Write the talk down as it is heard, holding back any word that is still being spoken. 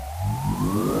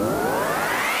Some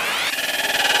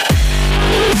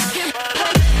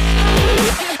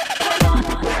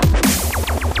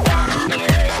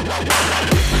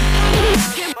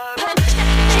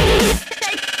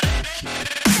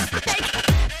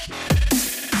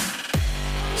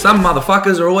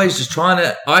motherfuckers are always just trying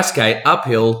to ice skate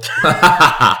uphill.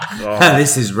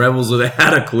 This is Rebels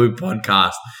Without a Clue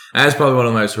podcast. And it's probably one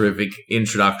of the most horrific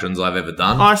introductions I've ever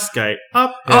done. Ice skate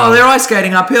uphill. Oh, they're ice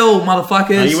skating uphill, motherfuckers.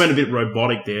 No, you went a bit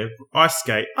robotic there. Ice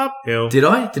skate uphill. Did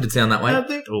I? Did it sound that way? A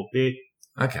little bit.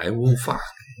 Okay, well, fuck.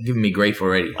 You're giving me grief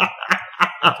already.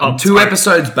 I'm 2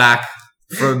 episodes back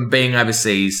from being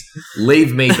overseas.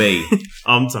 Leave me be.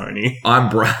 I'm Tony. I'm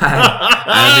Brad.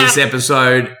 And this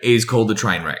episode is called The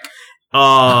Train Wreck.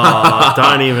 Oh,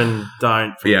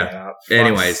 don't. Yeah.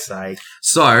 Anyways. Sake.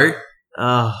 So,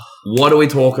 what are we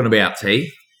talking about,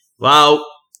 T? Well,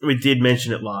 we did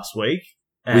mention it last week.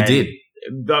 We did.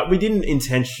 But we didn't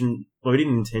intention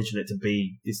it to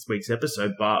be this week's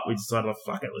episode, but we decided,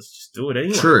 fuck it, let's just do it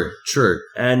anyway. True.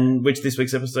 And which this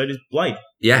week's episode is Blade.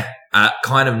 Yeah.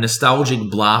 Kind of nostalgic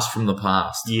blast from the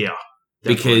past. Yeah.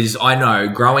 Definitely. Because I know,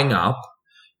 growing up,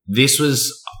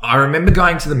 I remember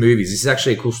going to the movies. This is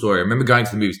actually a cool story. I remember going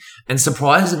to the movies. And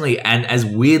surprisingly, and as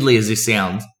weirdly as this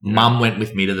sounds, Mum went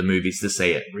with me to the movies to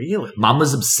see it. Really? Mum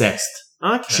was obsessed.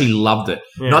 Okay. She loved it.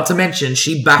 Yeah. Not to mention,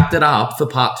 she backed it up for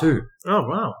part 2. Oh,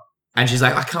 wow. And she's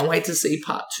like, I can't wait to see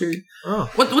part 2.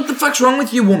 Oh. What the fuck's wrong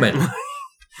with you, woman?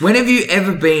 When have you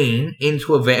ever been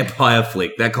into a vampire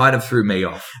flick? That kind of threw me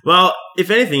off. Well, if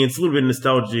anything, it's a little bit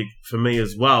nostalgic for me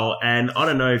as well. And I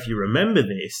don't know if you remember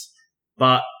this,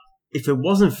 but if it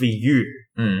wasn't for you,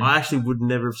 I actually would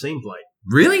never have seen Blade.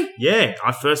 Really? Yeah,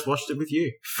 I first watched it with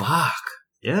you. Fuck.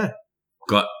 Yeah.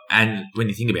 And when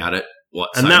you think about it, what?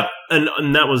 And so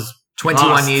that was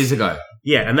 21 years ago.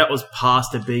 Yeah, and that was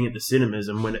past it being at the cinemas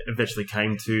and when it eventually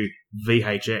came to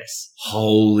VHS.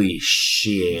 Holy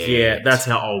shit. Yeah, that's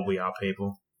how old we are,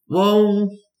 people. Well,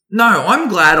 no, I'm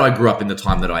glad I grew up in the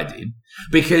time that I did.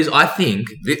 Because I think,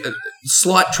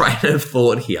 slight train of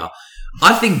thought here,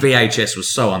 I think VHS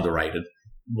was so underrated.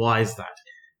 Why is that?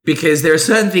 Because there are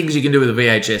certain things you can do with a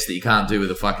VHS that you can't do with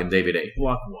a fucking DVD.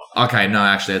 Like what? Okay, no,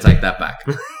 actually, I take that back.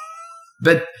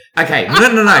 But, okay,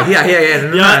 no. Yeah.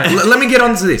 No. Let me get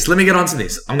onto this.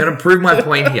 I'm going to prove my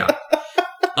point here.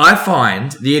 I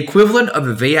find the equivalent of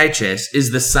a VHS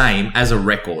is the same as a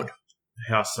record.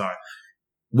 How so?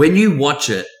 When you watch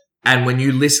it and when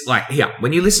you listen,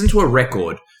 when you listen to a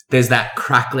record, there's that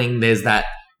crackling, there's that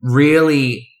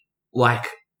really,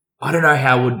 I don't know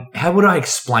how would I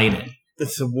explain it?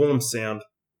 It's a warm sound.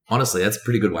 Honestly, that's a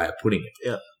pretty good way of putting it.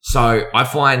 Yeah. So I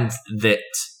find that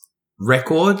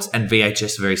records and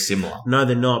VHS are very similar. No,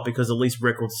 they're not, because at least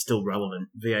records are still relevant.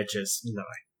 VHS, no.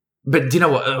 But do you know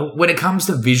what? When it comes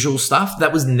to visual stuff,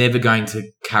 that was never going to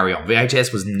carry on.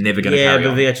 VHS was never going to carry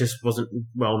on. Yeah, but VHS wasn't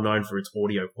well known for its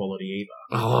audio quality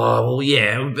either. Oh, well,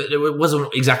 yeah, but it wasn't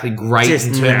exactly great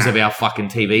in terms of our fucking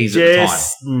TVs at the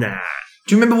time. Nah.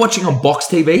 Do you remember watching on box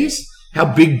TVs? How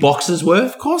big boxes were?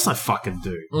 Of course I fucking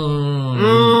do.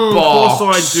 Box. Of course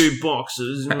I do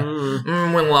boxes.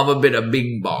 We love a bit of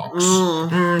big box.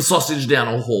 Sausage down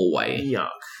a hallway. Yuck.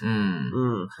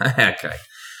 Okay.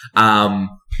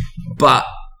 But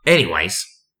anyways,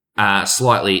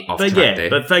 slightly off track there.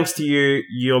 But thanks to you,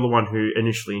 you're the one who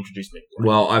initially introduced me.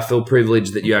 Well, I feel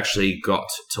privileged that you actually got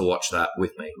to watch that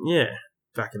with me. Yeah.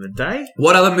 Back in the day.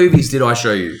 What other movies did I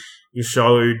show you? You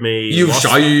showed me... You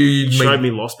showed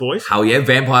me Lost Boys. Hell yeah.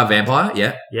 Vampire,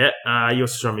 yeah. Yeah. You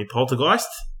also showed me Poltergeist.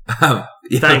 Yeah.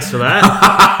 Thanks for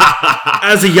that.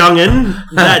 As a young'un,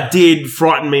 that did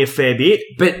frighten me a fair bit.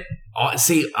 But,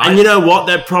 and you know what?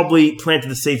 That probably planted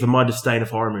the seed for my disdain of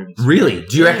horror movies. Really?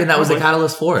 Do you reckon that was the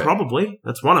catalyst for it? Probably.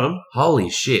 That's one of them. Holy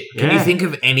shit. Can you think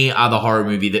of any other horror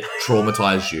movie that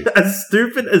traumatized you? As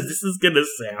stupid as this is going to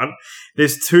sound,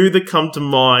 there's 2 that come to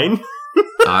mind.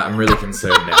 I'm really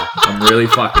concerned now. I'm really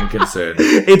fucking concerned.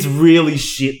 It's really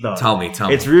shit, though. Tell me.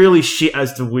 It's really shit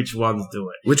as to which ones do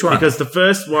it. Which one? Because the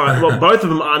first one, well, both of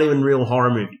them aren't even real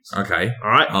horror movies. Okay. All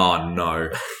right? Oh, no.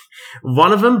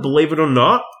 One of them, believe it or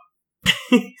not,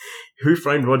 Who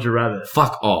Framed Roger Rabbit?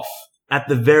 Fuck off. At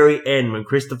the very end, when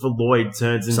Christopher Lloyd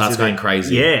starts going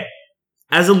crazy. Yeah.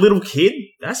 As a little kid,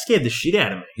 that scared the shit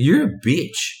out of me. You're a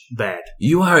bitch. Bad.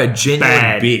 You are a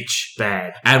genuine bitch.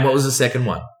 Bad. And what was the second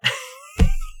one?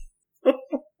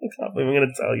 I can't believe I'm going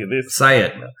to tell you this. Say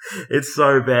it. It's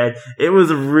so bad. It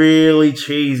was a really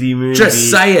cheesy movie. Just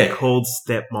say it. Called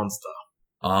Step Monster.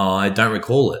 Oh, I don't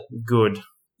recall it. Good.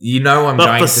 You know I'm but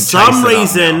going for to chase some it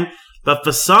reason, up now. But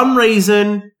for some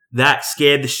reason, That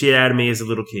scared the shit out of me as a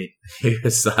little kid. You're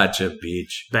such a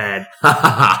bitch. Bad.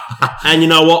 And you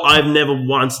know what? I've never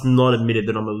once not admitted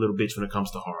that I'm a little bitch when it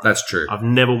comes to horror. That's true. I've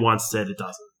never once said it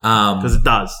doesn't. Because it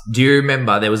does. Do you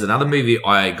remember there was another movie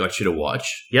I got you to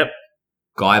watch? Yep.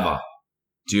 Guyver.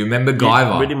 Do you remember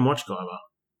Guyver? We didn't watch Guyver.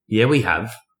 Yeah, we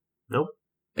have. Nope.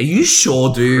 Are you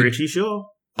sure, dude? Pretty sure.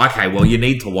 Okay, well, you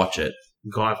need to watch it.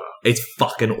 Guyver. It's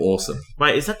fucking awesome.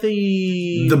 Wait, is that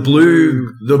the blue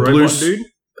dude?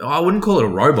 I wouldn't call it a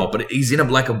robot, but he's in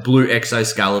a blue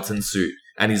exoskeleton suit,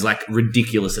 and he's like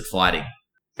ridiculous at fighting.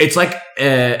 It's like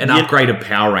an upgrade of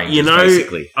Power Rangers,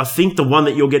 basically. I think the one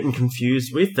that you're getting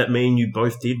confused with, that me and you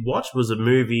both did watch, was a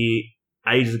movie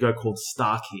ages ago called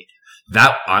Star Kid.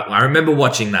 That I remember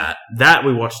watching that. That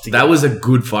we watched together. That was a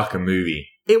good fucking movie.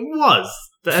 It was.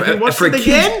 Have you watched it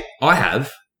again? I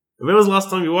have. When was the last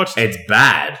time you watched it? It's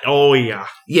bad. Oh, yeah.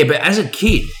 Yeah, but as a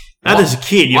kid... As a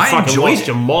kid, you fucking lost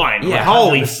your mind. Yeah, like,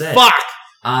 holy 100%.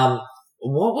 Fuck!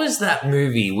 What was that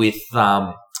movie with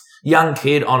young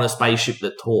kid on a spaceship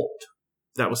that talked?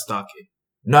 That was Star Kid.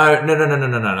 No.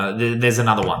 There's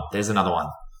another one.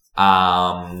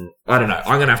 I don't know.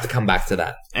 I'm going to have to come back to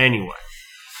that. Anyway.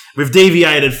 We've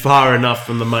deviated far enough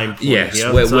from the main point. Yes,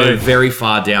 yeah? we're very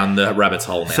far down the rabbit's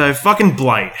hole now. So, fucking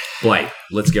Blade.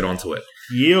 Let's get on to it.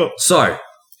 Yeah. So...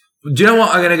 Do you know what?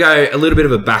 I'm going to go a little bit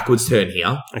of a backwards turn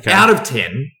here. Okay. Out of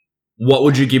 10, what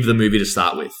would you give the movie to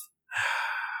start with?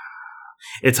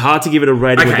 It's hard to give it a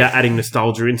rating without adding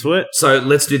nostalgia into it. So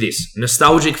let's do this.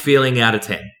 Nostalgic feeling out of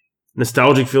 10.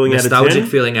 Nostalgic feeling out of 10? Nostalgic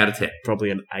feeling out of 10.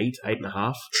 Probably an 8,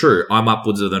 8.5. True. I'm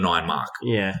upwards of the 9 mark.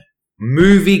 Yeah.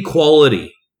 Movie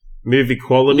quality.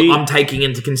 I'm taking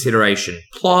into consideration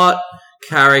plot,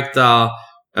 character...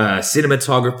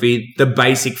 cinematography, the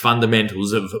basic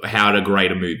fundamentals of how to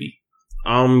grade a movie.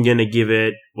 I'm going to give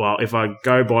it, well, if I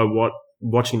go by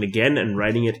watching it again and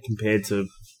rating it compared to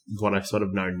what I sort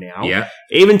of know now,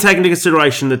 even taking into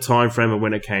consideration the time frame of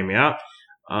when it came out,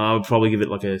 I would probably give it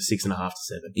like a 6.5 to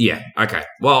 7. Yeah, okay.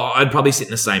 Well, I'd probably sit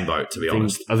in the same boat, to be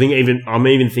honest. I'm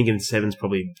even thinking 7's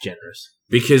probably generous.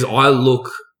 Because I look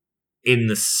in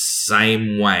the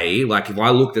same way, like if I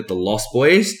looked at The Lost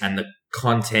Boys and the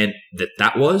content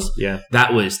that was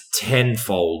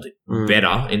tenfold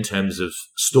better in terms of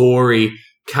story,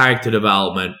 character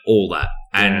development, all that.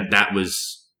 And that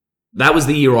was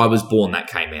the year I was born that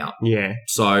came out. Yeah.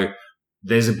 So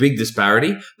there's a big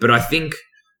disparity, but I think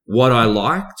what I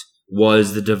liked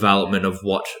was the development of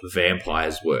what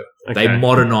vampires were. Okay. They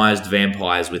modernized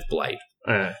vampires with Blade.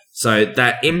 So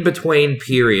that in-between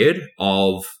period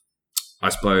of, I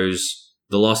suppose,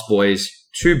 The Lost Boys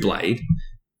to Blade,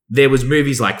 there was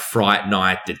movies like Fright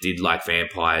Night that did like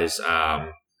vampires.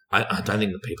 I don't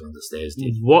think the people on the stairs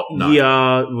did. What year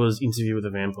was Interview with a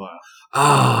Vampire?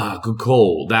 Good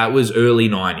call. That was early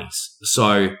 90s.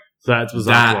 So that was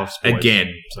that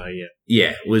again. So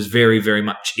yeah, was very, very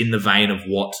much in the vein of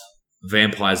what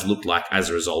vampires looked like as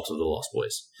a result of The Lost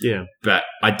Boys. Yeah, but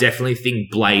I definitely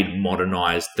think Blade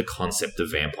modernized the concept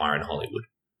of vampire in Hollywood.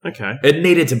 Okay, it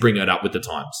needed to bring it up with the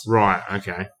times. Right.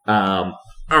 Okay. All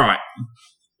right.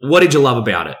 What did you love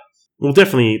about it? Well,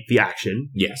 definitely the action.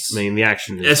 Yes. I mean, the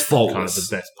action is kind of the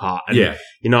best part. And,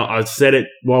 you know, I said it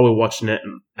while we were watching it,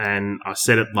 and I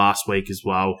said it last week as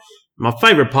well. My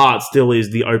favourite part still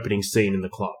is the opening scene in the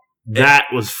club. That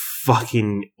was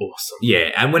fucking awesome. Yeah,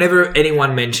 and whenever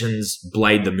anyone mentions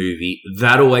Blade the movie,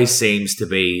 that always seems to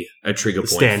be a trigger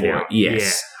point for it.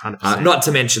 Yes. Yeah, 100%. Not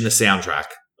to mention the soundtrack.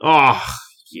 Oh,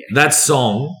 yeah. That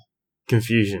song.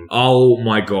 Confusion. Oh,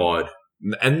 my God.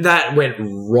 And that went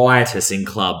riotous in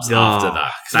clubs after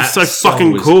that. That's so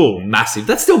fucking cool. Massive.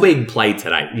 That's still being played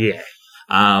today. Yeah.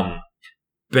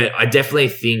 But I definitely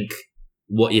think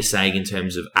what you're saying in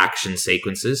terms of action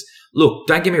sequences. Look,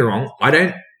 don't get me wrong.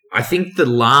 I think the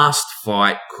last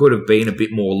fight could have been a bit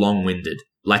more long-winded.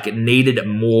 Like it needed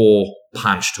more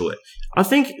punch to it. I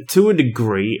think to a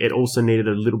degree, it also needed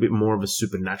a little bit more of a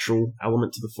supernatural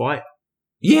element to the fight.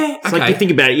 Yeah. It's like you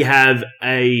think about it, you have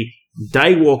a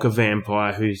daywalker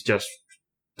vampire who's just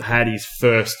had his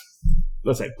first,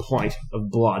 let's say, pint of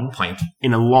blood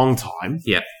in a long time.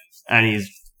 Yeah. And he's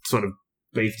sort of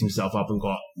beefed himself up and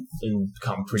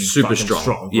become pretty super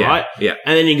strong, yeah. right? Yeah.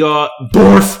 And then you got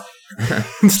Dorf.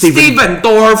 Stephen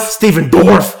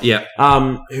Dorf. Yeah.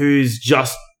 Who's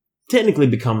just technically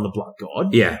become the blood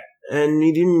god. Yeah. And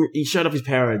he showed up his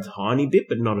power a tiny bit,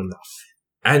 but not enough.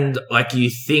 And like you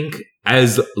think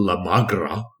as La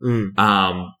Magra,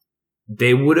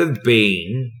 there would have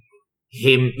been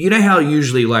him. You know how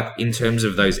usually, like in terms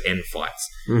of those end fights,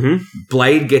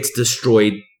 Blade gets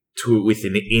destroyed to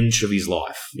within an inch of his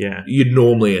life. Yeah, you'd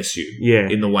normally assume. Yeah,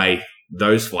 in the way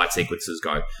those fight sequences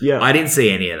go. Yeah. I didn't see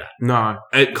any of that. No.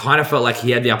 It kind of felt like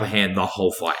he had the upper hand the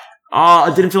whole fight.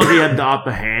 I didn't feel like he had the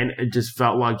upper hand. It just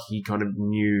felt like he kind of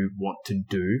knew what to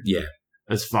do. Yeah.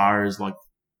 As far as like,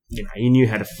 he knew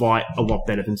how to fight a lot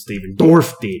better than Steven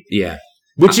Dorff did. Yeah.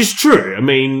 Which is true. I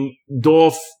mean,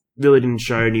 Dorff really didn't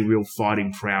show any real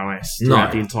fighting prowess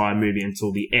throughout the entire movie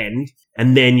until the end.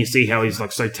 And then you see how he's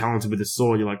like so talented with the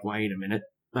sword. You're like, wait a minute,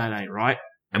 that ain't right.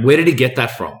 And where did he get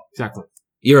that from? Exactly.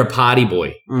 You're a party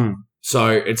boy. Mm. So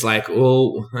it's like,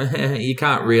 well, you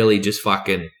can't really just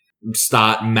fucking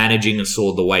start managing a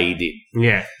sword the way he did.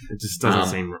 Yeah. It just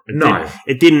doesn't seem right.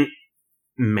 It didn't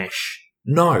mesh.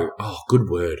 No. Oh, good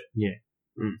word. Yeah.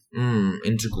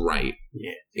 Integrate.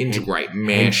 Yeah. Integrate.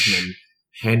 Mesh.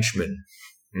 Henchman.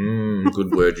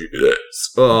 Good word. Yes.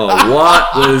 Oh,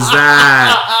 what was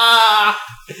that?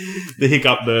 The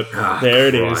hiccup burp. There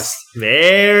it is.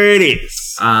 There it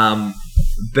is.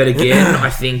 But again, I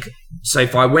think, so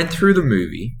if I went through the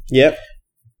movie, yep.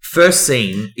 First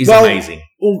scene is amazing.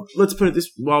 Well, let's put it this,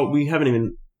 we haven't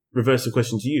even reversed the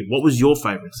question to you. What was your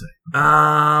favourite scene?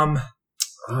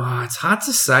 It's hard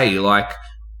to say. Like,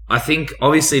 I think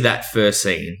obviously that first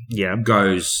scene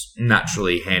goes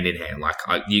naturally hand in hand. Like,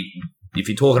 if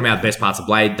you're talking about the best parts of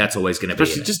Blade, that's always going to be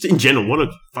it. Just in general, what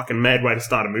a fucking mad way to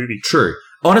start a movie. True.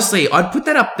 Honestly, I'd put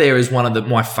that up there as one of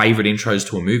my favourite intros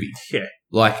to a movie. Yeah.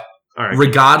 Like,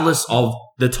 regardless of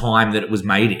the time that it was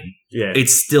made in,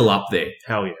 it's still up there.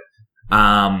 Hell yeah.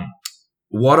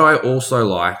 What I also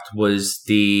liked was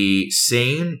the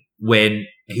scene when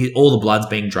all the blood's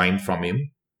being drained from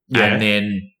him. Yeah. And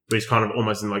then... But he's kind of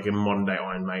almost in like a modern day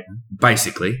Iron Maiden.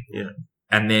 Basically. Yeah.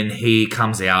 And then he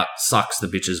comes out, sucks the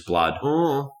bitch's blood.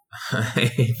 Oh.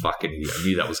 Fucking idiot. I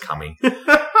knew that was coming.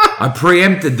 I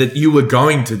preempted that you were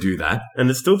going to do that. And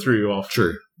it still threw you off.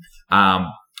 True.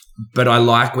 But I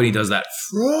like when he does that,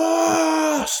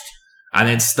 Frost! And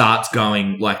then starts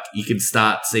going, like, you can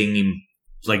start seeing him,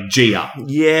 like, G up.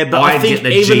 Yeah, but I think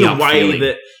even the way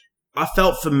that... I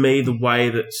felt for me, the way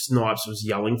that Snipes was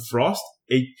yelling Frost,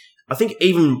 I think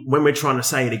even when we're trying to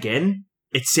say it again,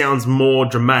 it sounds more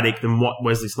dramatic than what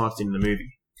Wesley Snipes did in the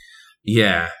movie.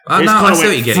 Yeah. I see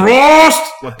what you're getting. Frost!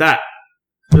 Like that.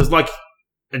 It was like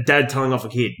a dad telling off a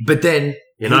kid. But then,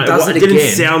 he does it again. It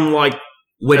didn't sound like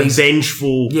when a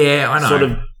vengeful sort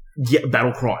of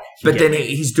battle cry. But then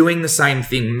he's doing the same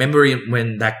thing. Remember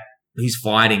when he's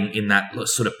fighting in that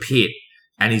sort of pit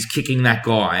and he's kicking that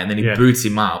guy and then he boots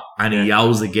him up and he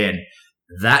yells again.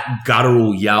 That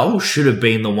guttural yell should have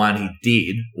been the one he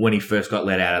did when he first got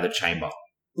let out of the chamber.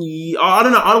 Yeah, I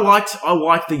don't know. I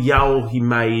liked the yell he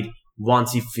made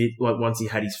once he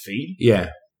had his feed.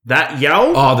 Yeah. That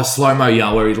yell? Oh, the slow-mo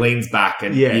yell where he leans back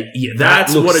and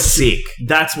that's what it's sick.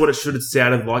 That's what it should have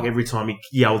sounded like every time he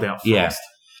yelled out Frost. Yeah.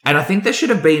 And I think there should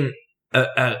have been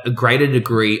a greater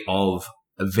degree of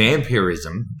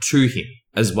vampirism to him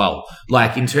as well.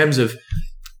 Like, in terms of,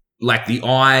 like, the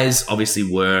eyes obviously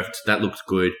worked. That looked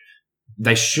good.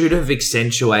 They should have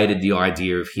accentuated the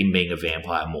idea of him being a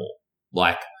vampire more.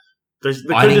 Like, they could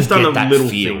have just done a little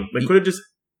thing. They could have just,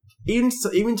 even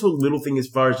to a little thing as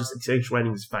far as just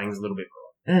accentuating his fangs a little bit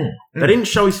more. They didn't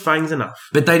show his fangs enough.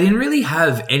 But they didn't really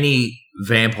have any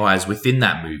vampires within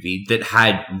that movie that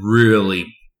had really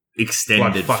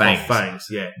extended fangs.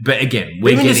 Yeah. But again,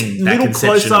 we're getting that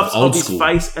conception of old school.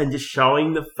 His face and just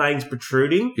showing the fangs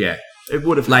protruding. Yeah. It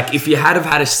would have... Like, if you had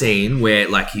a scene where,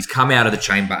 like, he's come out of the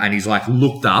chamber and he's, like,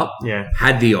 looked up,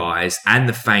 had the eyes and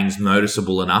the fangs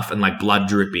noticeable enough and, like, blood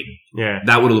dripping. Yeah.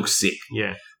 That would have looked sick.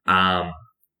 Yeah.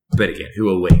 But again, who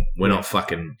are we? We're not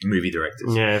fucking movie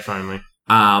directors. Yeah, if only.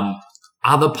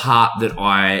 Other part that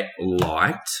I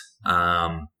liked,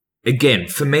 again,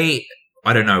 for me,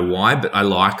 I don't know why, but I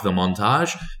like the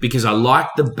montage because I like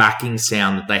the backing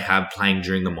sound that they have playing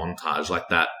during the montage, like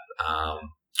that,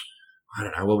 I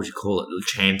don't know, what would you call it? The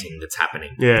chanting that's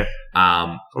happening. Yeah.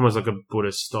 Almost like a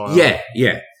Buddhist style.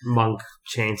 Yeah. Monk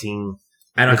chanting.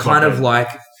 And I kind of like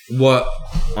what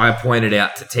I pointed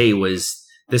out to T was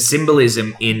the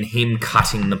symbolism in him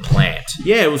cutting the plant.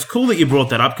 Yeah, it was cool that you brought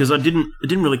that up because it didn't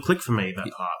really click for me,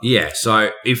 that part. Yeah,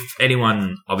 so if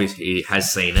anyone obviously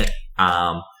has seen it,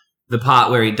 the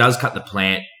part where he does cut the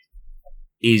plant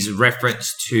is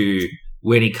reference to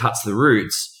when he cuts the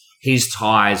roots, his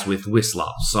ties with Whistler.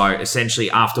 So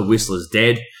essentially after Whistler's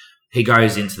dead, he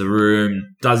goes into the room,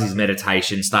 does his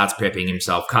meditation, starts prepping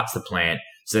himself, cuts the plant.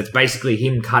 So it's basically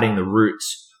him cutting the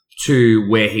roots to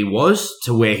where he was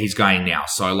to where he's going now.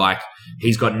 So, like,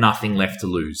 he's got nothing left to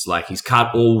lose. Like, he's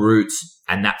cut all roots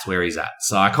and that's where he's at.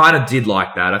 So I kind of did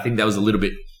like that. I think that was a little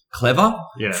bit clever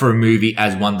for a movie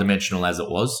as one-dimensional as it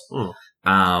was.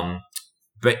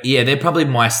 But yeah, they're probably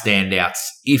my standouts,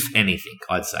 if anything,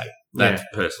 I'd say. That's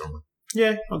personally.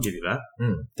 Yeah, I'll give you that.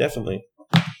 Definitely.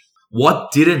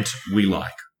 What didn't we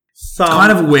like?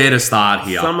 Kind of where to start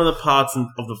here. Some of the parts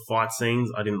of the fight scenes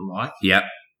I didn't like. Yep.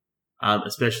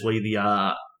 Especially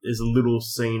there's a little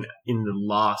scene in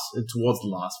towards the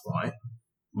last fight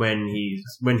when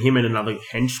him and another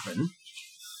henchman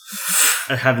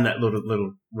are having that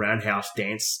little roundhouse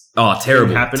dance. Oh,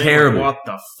 terrible! Happening. Terrible! Like, what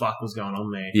the fuck was going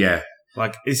on there? Yeah.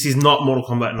 Like, this is not Mortal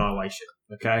Kombat Annihilation.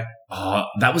 Okay. Oh,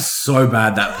 that was so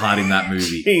bad, that part in that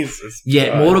movie. Jesus. Yeah,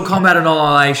 Christ. Mortal Kombat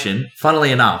Annihilation,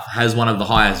 funnily enough, has one of the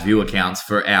highest viewer counts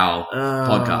for our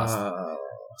podcast.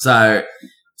 So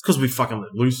it's because we fucking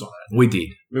let loose on it. We did.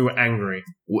 We were angry.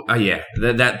 Oh yeah,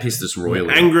 that pissed us royally. We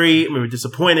were angry. We were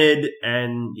disappointed,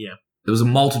 and yeah, there was a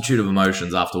multitude of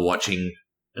emotions after watching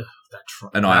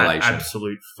Annihilation. That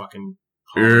absolute fucking.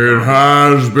 It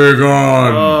has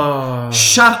begun. Oh.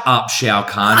 Shut up, Shao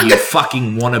Kahn, you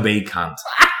fucking wannabe cunt.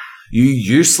 You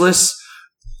useless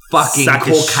fucking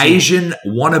Caucasian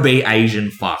wannabe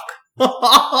Asian fuck.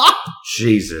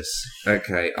 Jesus.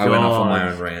 Okay, I went off on my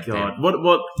own rant. God.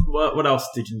 What else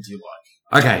didn't you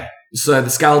like? Okay, so the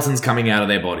skeletons coming out of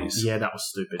their bodies. Yeah, that was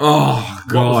stupid. Oh,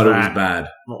 God, it was bad.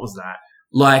 What was that?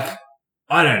 Like,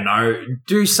 I don't know.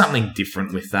 Do something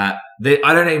different with that.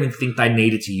 I don't even think they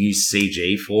needed to use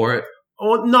CG for it.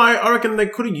 Oh, no, I reckon they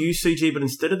could have used CG, but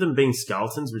instead of them being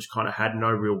skeletons, which kind of had no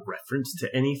real reference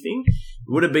to anything, it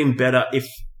would have been better if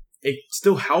it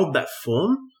still held that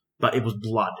form, but it was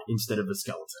blood instead of a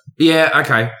skeleton. Yeah,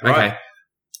 okay, right? Okay.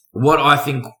 What I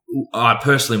think I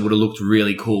personally would have looked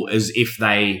really cool is if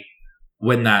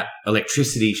when that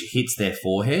electricity hits their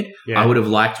forehead, I would have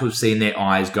liked to have seen their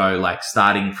eyes go like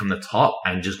starting from the top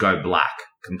and just go black,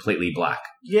 completely black.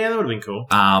 Yeah, that would have been cool.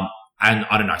 And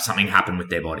I don't know, something happened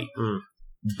with their body.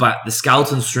 But the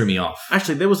skeletons threw me off.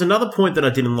 Actually, there was another point that I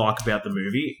didn't like about the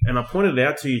movie, and I pointed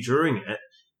out to you during it,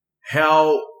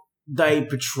 how they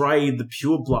portrayed the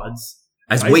purebloods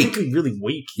as weak. Really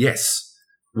weak. Yes.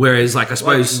 Whereas, like, I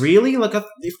suppose... Like, really? Like,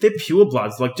 if they're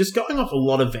purebloods, like, just going off a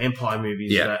lot of vampire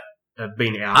movies that have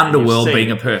been out. Underworld being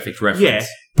a perfect reference.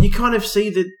 Yeah. You kind of see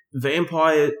that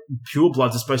vampire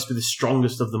purebloods are supposed to be the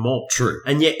strongest of them all. True.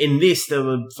 And yet, in this, they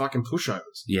were fucking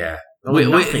pushovers. Yeah. They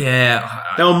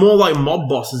were more like mob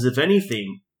bosses, if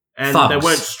anything. And Thumbs. They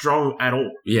weren't strong at all.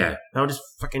 Yeah. They were just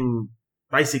fucking,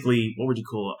 basically, what would you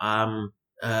call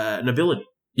it? Nobility.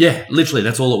 Yeah, literally,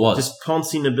 that's all it was. Just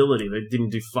poncy nobility. They didn't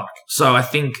do fuck. So I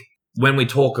think when we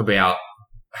talk about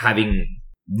having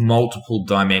multiple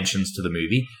dimensions to the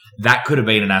movie, that could have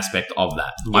been an aspect of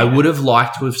that. Yeah. I would have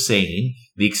liked to have seen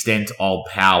the extent of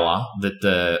power that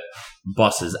the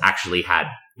bosses actually had.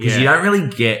 Because you don't really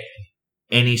get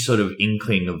any sort of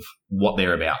inkling of what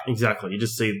they're about. Exactly. You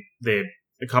just see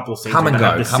a couple of scenes. Come and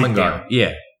go.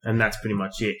 Yeah. And that's pretty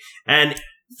much it. And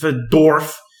for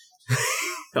Dorf...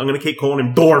 I'm going to keep calling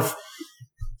him Dorf,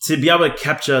 to be able to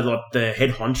capture like the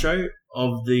head honcho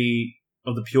of the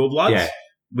purebloods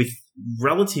with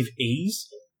relative ease.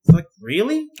 It's like,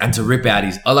 really? And to rip out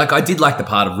I did like the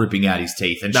part of ripping out his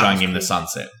teeth and showing him the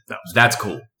sunset. That's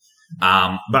cool.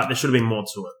 But there should have been more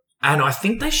to it. And I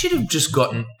think they should have just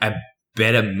gotten a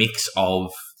better mix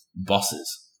of bosses.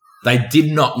 They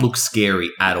did not look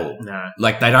scary at all. No.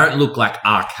 Like, they don't look like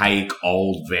archaic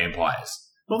old vampires.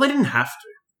 Well, they didn't have to.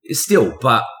 Still,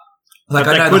 but like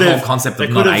I know the whole concept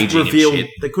of not aging and shit.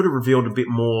 They could have revealed a bit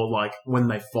more, like when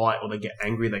they fight or they get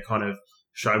angry, they kind of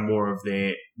show more of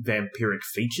their vampiric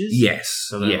features. Yes,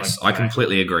 so yes, I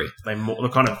completely agree. They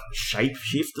kind of shape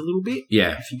shift a little bit.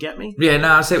 Yeah, if you get me. Yeah,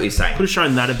 no, I see what you're saying. Could have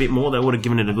shown that a bit more. They would have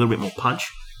given it a little bit more punch.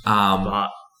 But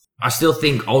I still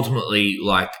think ultimately,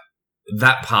 like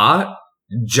that part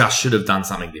just should have done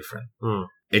something different.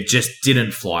 It just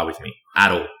didn't fly with me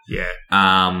at all.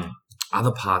 Yeah.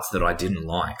 Other parts that I didn't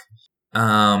like.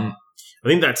 I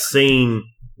think that scene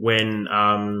when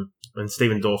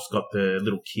Stephen Dorff's got the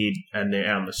little kid and they're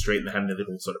out on the street and they're having a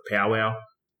little sort of powwow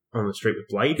on the street with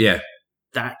Blade. Yeah.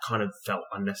 That kind of felt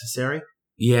unnecessary.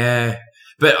 Yeah.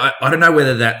 But I don't know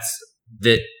whether that's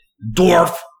that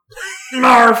Dorff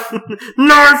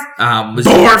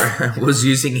was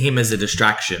using him as a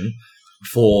distraction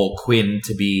for Quinn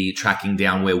to be tracking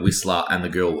down where Whistler and the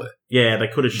girl were. Yeah, they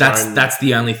could have shown... That's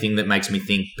the only thing that makes me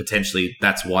think potentially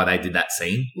that's why they did that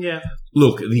scene. Yeah.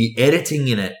 Look, the editing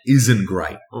in it isn't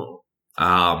great. Oh.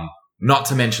 Not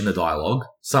to mention the dialogue.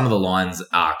 Some of the lines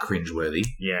are cringeworthy.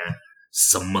 Yeah.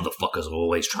 Some motherfuckers are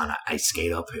always trying to ice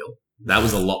skate uphill. That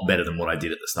was a lot better than what I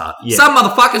did at the start. Yeah. Some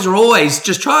motherfuckers are always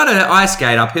just trying to ice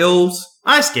skate up hills.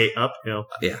 Ice skate uphill.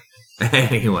 Yeah.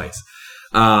 Anyways.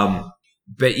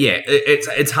 But yeah,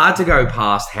 it's hard to go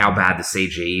past how bad the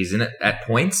CG is in it at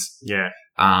points. Yeah.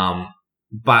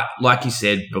 But like you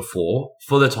said before,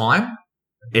 for the time,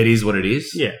 it is what it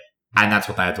is. Yeah. And that's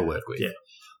what they had to work with. Yeah.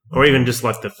 Or even just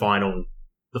like the final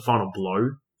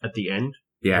blow at the end.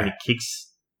 Yeah. When he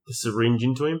kicks the syringe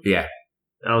into him. Yeah.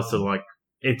 That was sort of like,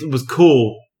 it was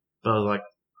cool, but I was like,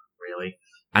 really?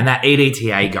 And that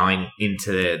EDTA going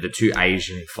into the two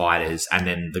Asian fighters and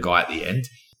then the guy at the end.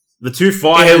 The two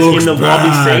fighters in the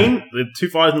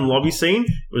lobby scene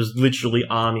was literally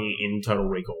Arnie in Total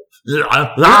Recall.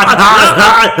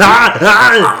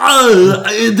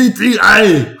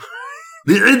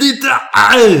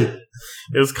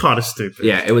 It was kind of stupid.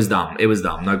 Yeah, it was dumb. It was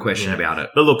dumb. No question about it.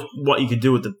 But look, what you could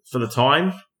do for the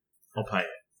time, I'll pay it.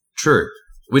 True.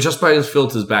 Which I suppose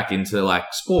filters back into like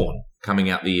Spawn coming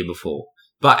out the year before.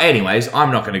 But anyways,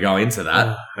 I'm not going to go into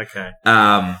that. Okay.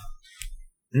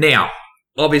 Now,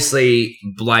 obviously,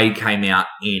 Blade came out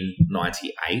in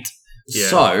 98. Yeah.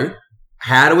 So,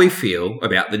 how do we feel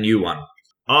about the new one?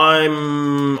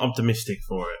 I'm optimistic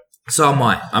for it. So am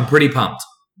I. I'm pretty pumped.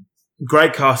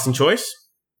 Great casting choice.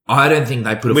 I don't think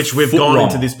they put a Which we've gone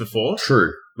into this before.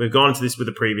 True. We've gone into this with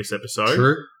a previous episode.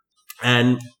 True.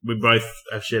 And we both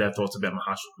have shared our thoughts about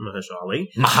Mahershala Ali.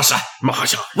 Mahasha.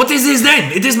 What is his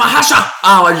name? It is Mahasha.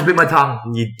 Oh, I just bit my tongue.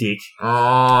 You dick.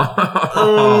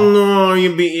 Oh, no,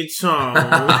 you bit your tongue.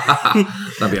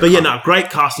 But yeah, no, great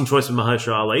casting choice for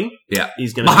Mahershala Ali. Yeah.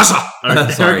 He's going to... Mahasha. I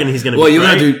reckon he's going to be great. Well, you're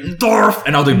going to do Dorf,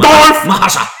 and I'll do Dorf.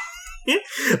 Mahasha. Yeah.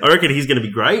 I reckon he's going to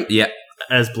be great. Yeah.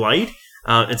 As Blade.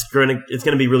 It's going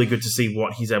to be really good to see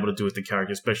what he's able to do with the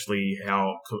character, especially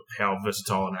how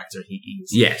versatile an actor he is.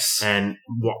 Yes, and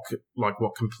what am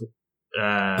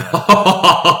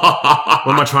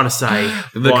I trying to say?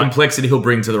 The complexity he'll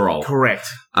bring to the role. Correct.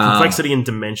 Complexity and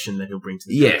dimension that he'll bring to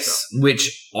the character. Yes,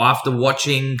 which after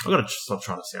watching, I've got to stop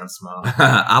trying to sound smart.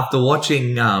 After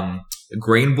watching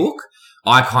Green Book,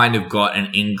 I kind of got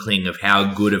an inkling of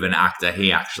how good of an actor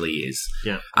he actually is.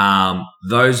 Yeah.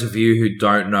 Those of you who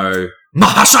don't know,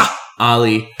 Mahershala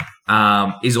Ali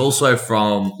is also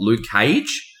from Luke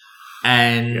Cage,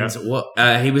 and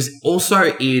he was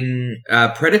also in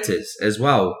Predators as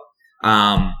well,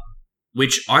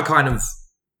 which I kind of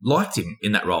liked him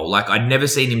in that role. Like, I'd never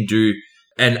seen him do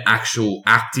an actual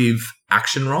active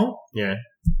action role. Yeah.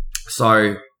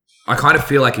 So I kind of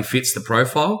feel like he fits the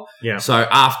profile. Yeah. So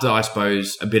after, I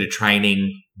suppose, a bit of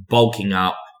training, bulking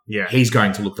up, he's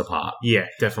going to look the part. Yeah,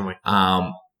 definitely.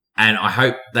 And I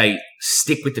hope they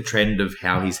stick with the trend of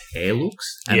how his hair looks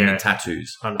and the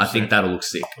tattoos. 100%. I think that'll look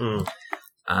sick.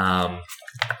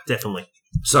 Definitely.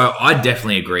 So I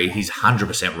definitely agree. He's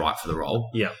 100% right for the role.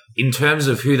 Yeah. In terms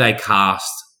of who they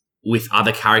cast with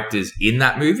other characters in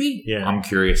that movie, I'm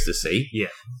curious to see. Yeah.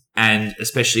 And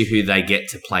especially who they get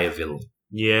to play a villain.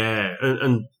 Yeah.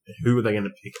 And who are they going to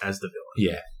pick as the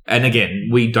villain? Yeah. And again,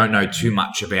 we don't know too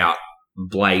much about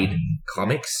Blade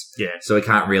comics. Yeah. So we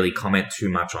can't really comment too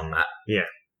much on that. Yeah.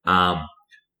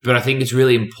 But I think it's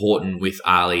really important with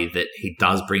Ali that he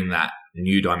does bring that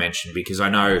new dimension, because I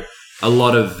know a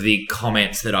lot of the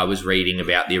comments that I was reading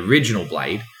about the original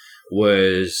Blade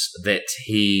was that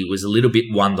he was a little bit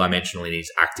one-dimensional in his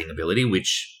acting ability,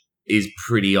 which is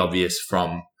pretty obvious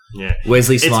from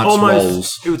Wesley Snipes'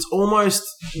 roles. It's almost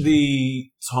the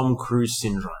Tom Cruise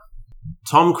syndrome.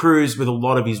 Tom Cruise, with a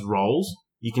lot of his roles,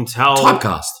 you can tell...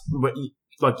 Typecast.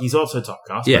 Like, he's also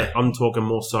typecast. Yeah. But I'm talking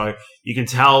more so, you can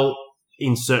tell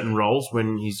in certain roles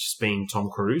when he's just being Tom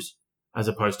Cruise, as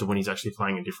opposed to when he's actually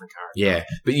playing a different character. Yeah,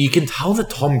 but you can tell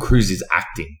that Tom Cruise is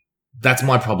acting. That's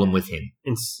my problem with him.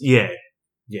 Yeah.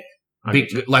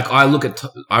 Like, I look at...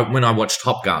 when I watch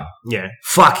Top Gun. Yeah.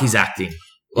 Fuck, he's acting.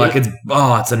 Like,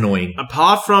 it's annoying.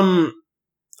 Apart from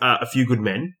A Few Good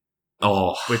Men.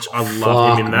 Oh, which I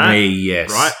love him in that.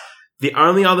 Yes. Right? The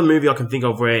only other movie I can think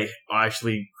of where I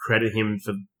actually credit him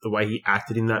for the way he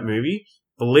acted in that movie,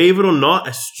 believe it or not,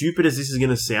 as stupid as this is going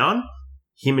to sound,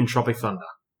 him in Tropic Thunder.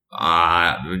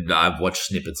 I've watched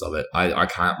snippets of it. I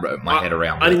can't wrap my head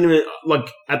around it. I didn't even, like,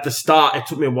 at the start, it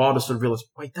took me a while to sort of realize,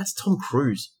 wait, that's Tom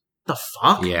Cruise. The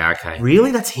fuck? Yeah, okay.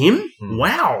 Really? That's him?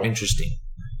 Wow. Interesting.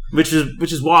 Which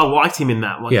is why I liked him in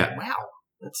that. Like, wow.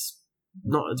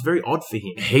 It's very odd for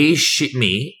him. He shit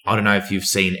me. I don't know if you've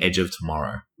seen Edge of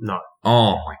Tomorrow. No.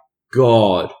 Oh my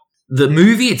God. The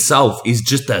movie itself is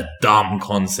just a dumb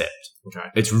concept. Okay.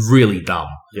 It's really dumb.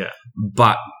 Yeah.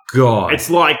 But God. It's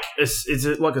like a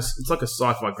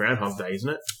sci-fi Groundhog Day, isn't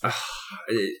it?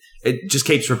 It just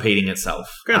keeps repeating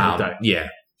itself. Groundhog Day. Yeah.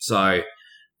 So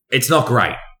it's not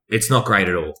great. It's not great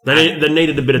at all. They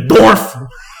needed a bit of Dorf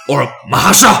or a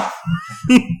Mahasha.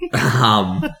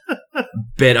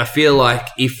 But I feel like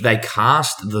if they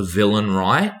cast the villain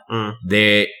right,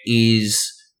 there is...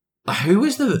 Who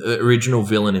is the original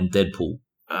villain in Deadpool?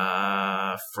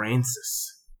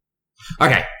 Francis.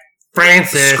 Okay.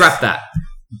 Francis. Scrap that.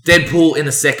 Deadpool in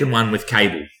the second one with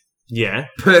Cable. Yeah.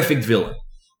 Perfect villain.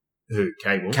 Who?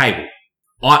 Cable? Cable.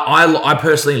 I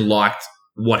personally liked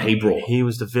what he brought. He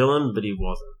was the villain, but he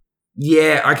wasn't.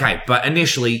 Yeah, okay. But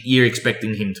initially, you're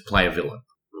expecting him to play a villain.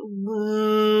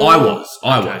 I was.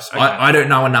 Okay. I don't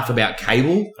know enough about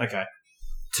Cable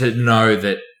to know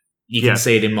that you can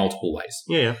see it in multiple ways.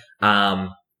 Yeah.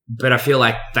 But I feel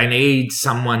like they need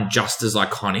someone just as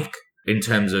iconic in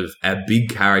terms of a big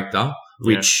character,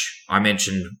 which I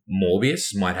mentioned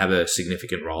Morbius might have a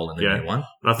significant role in the new one.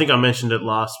 And I think I mentioned it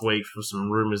last week for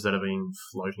some rumours that have been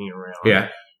floating around. Yeah.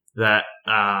 That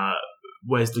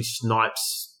Wesley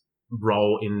Snipes'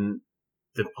 role in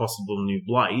the possible new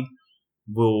Blade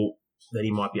that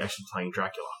he might be actually playing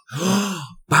Dracula.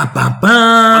 Ba, ba,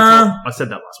 ba. I said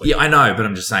that last week. Yeah, I know, but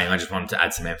I'm just saying, I just wanted to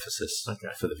add some emphasis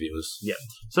for the viewers. Yeah.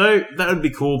 So that would be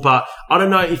cool, but I don't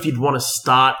know if you'd want to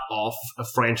start off a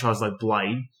franchise like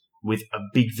Blade with a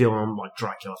big villain like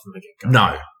Dracula from the get-go.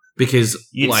 No, because...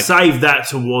 You'd save that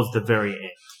towards the very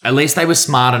end. At least they were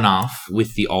smart enough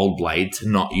with the old Blade to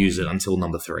not use it until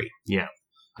number 3. Yeah.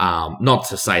 Not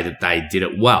to say that they did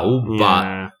it well,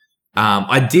 but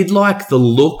I did like the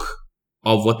look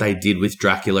of what they did with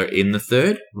Dracula in the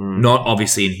third. Not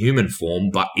obviously in human form,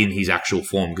 but in his actual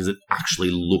form, because it actually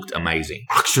looked amazing.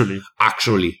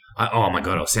 Actually. Oh my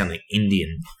God, I was sounding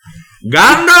Indian.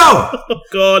 God, no! Oh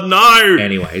God, no!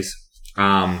 Anyways,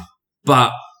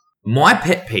 but my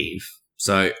pet peeve,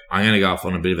 so I'm going to go off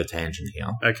on a bit of a tangent here.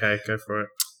 Okay, go for it.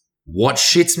 What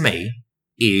shits me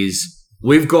is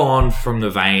we've gone from the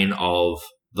vein of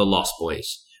The Lost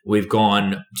Boys. We've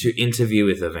gone to Interview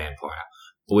with a Vampire.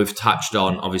 We've touched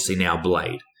on, obviously, now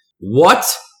Blade. What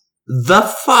the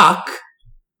fuck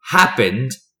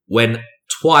happened when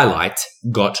Twilight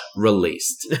got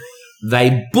released?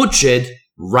 They butchered,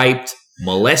 raped,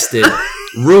 molested,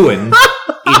 ruined,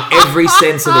 in every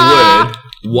sense of the word,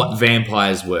 what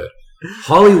vampires were.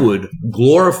 Hollywood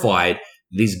glorified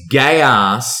this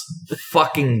gay-ass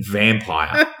fucking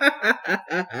vampire.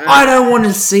 I don't want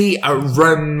to see a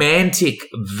romantic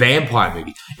vampire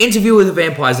movie. Interview with a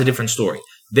Vampire is a different story.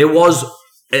 There was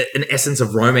an essence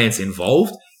of romance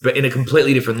involved, but in a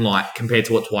completely different light compared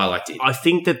to what Twilight did. I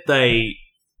think that they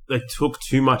took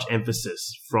too much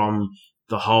emphasis from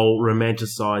the whole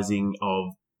romanticizing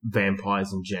of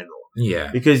vampires in general.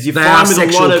 Yeah. Because you they find are with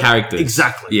sexual a lot of characters.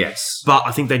 Exactly. Yes. But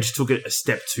I think they just took it a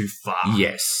step too far.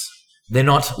 Yes. They're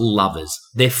not lovers.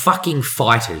 They're fucking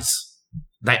fighters.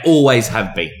 They always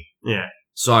have been. Yeah.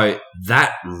 So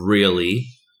that really...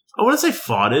 I want to say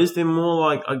fighters. They're more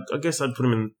like... I guess I'd put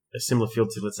them in a similar field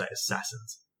to, let's say,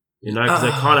 assassins. You know, because they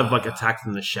kind of like attack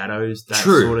from the shadows, that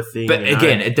sort of thing. But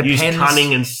again, it depends. Use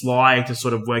cunning and sly to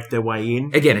sort of work their way in.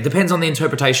 Again, it depends on the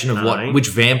interpretation of which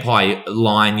vampire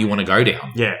line you want to go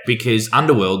down. Yeah. Because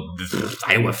Underworld,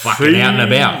 they were fucking out and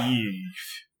about.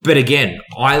 But again,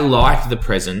 I liked the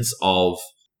presence of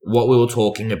what we were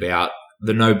talking about,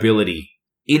 the nobility.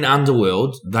 In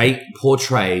Underworld, they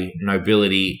portray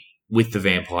nobility with the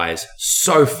vampires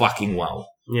so fucking well.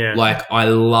 Yeah. Like, I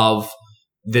love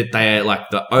that they're like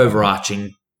the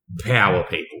overarching power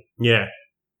people. Yeah.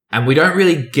 And we don't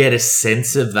really get a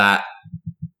sense of that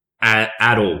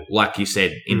at all, like you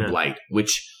said, in Blade,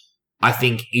 which I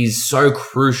think is so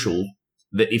crucial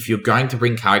that if you're going to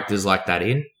bring characters like that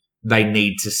in, they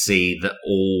need to see the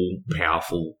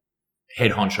all-powerful head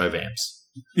honcho vamps.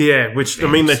 Yeah, which, I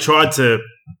mean, they tried to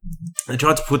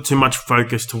put too much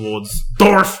focus towards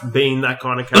Dorf being that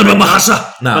kind of character.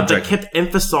 But they kept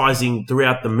emphasizing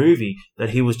throughout the movie that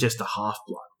he was just a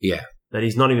half-blood. Yeah. That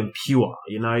he's not even pure.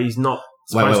 You know, he's not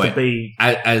supposed to be...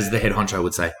 As the head honcho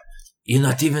would say, you're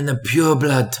not even a pure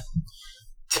blood.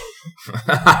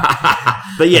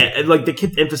 But yeah, like they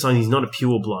kept emphasizing he's not a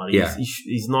pure blood.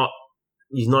 He's not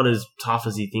as tough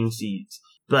as he thinks he is.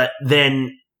 But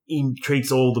then he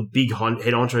treats all the big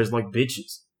head honchos like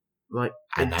bitches. Like,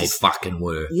 and they fucking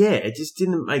were. Yeah, it just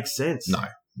didn't make sense. No.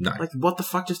 Like, what the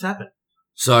fuck just happened?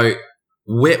 So,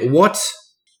 what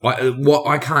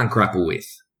I can't grapple with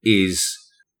is...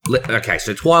 Okay,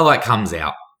 so Twilight comes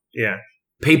out. Yeah.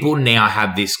 People now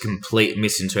have this complete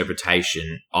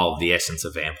misinterpretation of the essence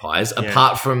of vampires,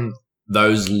 apart from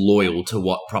those loyal to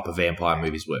what proper vampire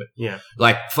movies were. Yeah.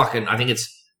 Like, fucking, I think it's...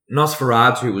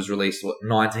 Nosferatu was released,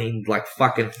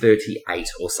 1938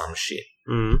 or some shit.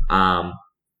 Mm.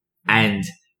 And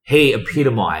he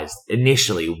epitomized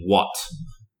initially what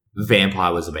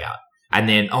vampire was about. And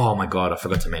then, oh my God, I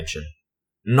forgot to mention.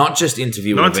 Not just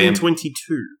Interview with a Vampire.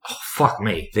 1922. Oh, fuck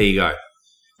me. There you go.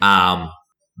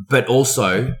 But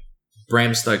also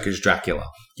Bram Stoker's Dracula.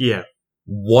 Yeah.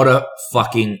 What a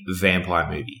fucking vampire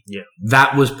movie. Yeah.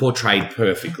 That was portrayed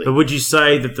perfectly. But would you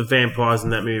say that the vampires in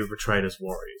that movie were portrayed as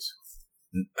warriors?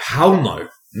 Hell no.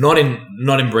 Not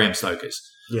in Bram Stoker's.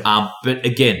 Yeah. But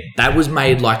again, that was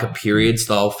made like a period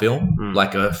style film.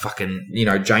 Like a fucking,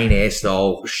 Jane Eyre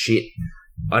style shit.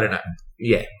 I don't know.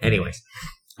 Yeah. Anyways.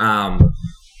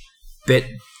 But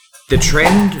the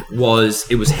trend was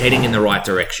it was heading in the right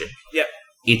direction. Yep.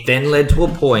 It then led to a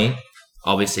point,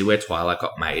 obviously, where Twilight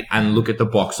got made, and look at the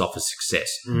box office success.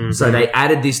 Mm-hmm. So they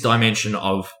added this dimension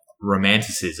of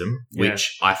romanticism,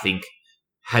 which I think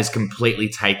has completely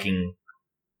taken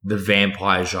the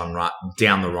vampire genre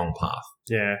down the wrong path.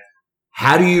 Yeah.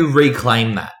 How do you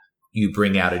reclaim that? You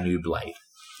bring out a new Blade.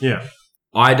 Yeah.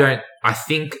 I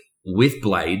think with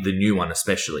Blade, the new one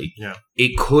especially,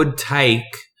 it could take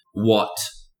what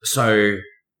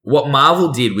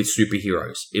Marvel did with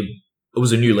superheroes. It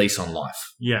was a new lease on life.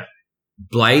 Yeah.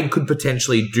 Blade could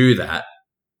potentially do that,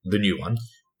 the new one,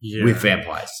 with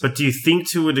vampires. But do you think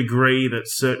to a degree that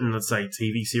certain, let's say,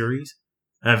 TV series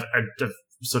have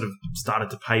sort of started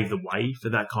to pave the way for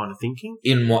that kind of thinking?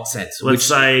 In what sense? Let's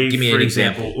say, give me an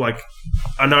example. Like,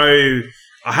 I know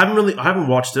I haven't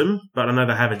watched them, but I know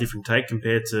they have a different take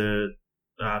compared to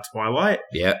Twilight.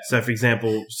 Yeah. So, for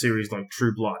example, series like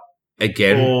True Blood.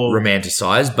 Again,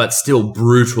 romanticized, but still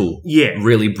brutal. Yeah.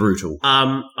 Really brutal.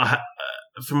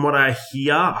 From what I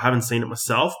hear, I haven't seen it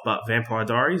myself, but Vampire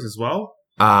Diaries as well.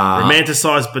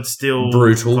 Romanticized, but still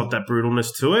brutal. Got that brutalness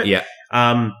to it. Yeah.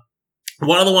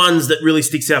 One of the ones that really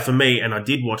sticks out for me, and I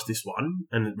did watch this one,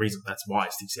 and the reason that's why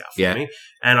it sticks out for me,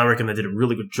 and I reckon they did a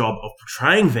really good job of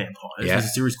portraying vampires, was a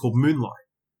series called Moonlight.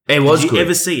 It was good. Did you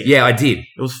ever see it? Yeah, I did.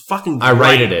 It was fucking great. I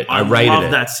rated it. I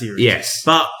loved that series. Yes.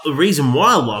 But the reason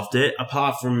why I loved it,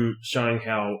 apart from showing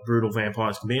how brutal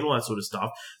vampires can be and all that sort of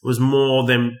stuff, was more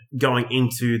them going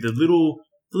into the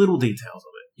little details of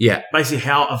it. Yeah. Basically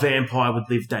how a vampire would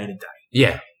live day to day.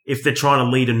 Yeah. If they're trying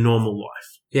to lead a normal life.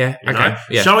 Yeah. Okay.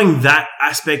 Yeah. Showing that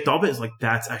aspect of it is like,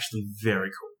 that's actually very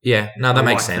cool. Yeah. No, that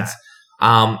makes sense.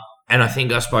 And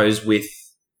I suppose with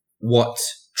what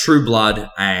True Blood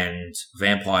and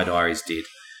Vampire Diaries did,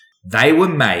 they were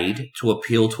made to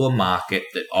appeal to a market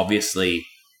that obviously,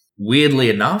 weirdly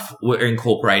enough, were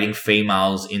incorporating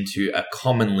females into a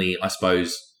commonly, I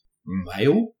suppose,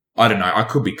 male? I don't know. I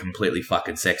could be completely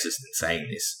fucking sexist in saying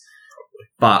this.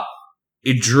 But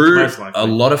it drew a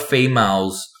lot of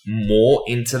females more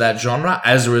into that genre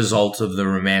as a result of the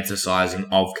romanticizing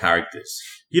of characters.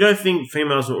 You don't think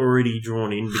females were already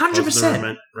drawn in because 100%. of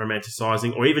the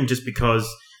romanticizing, or even just because,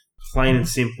 plain and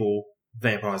simple,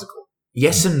 vampires are cool?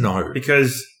 Yes and no.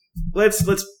 Because let's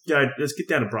get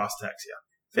down to brass tacks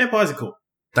here. Vampires are cool.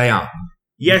 They are.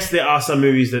 Yes, there are some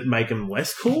movies that make them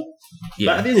less cool,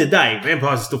 but at the end of the day,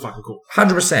 vampires are still fucking cool.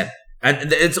 100%.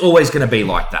 And it's always going to be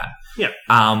like that. Yeah.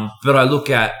 But I look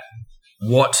at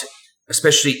what,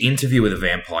 especially Interview with a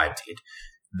Vampire did.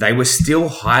 They were still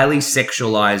highly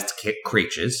sexualized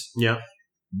creatures. Yeah.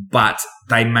 But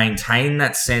they maintained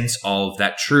that sense of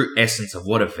that true essence of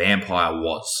what a vampire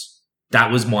was. That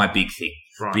was my big thing.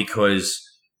 Right. Because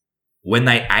when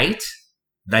they ate,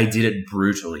 they did it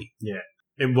brutally. Yeah.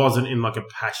 It wasn't in like a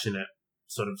passionate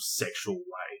sort of sexual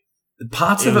way.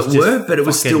 Parts of it were, but it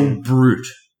was still brute.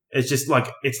 It's just like,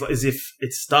 it's as if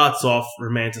it starts off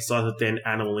romanticized, but then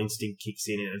animal instinct kicks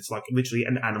in, and it's like literally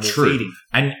an animal feeding.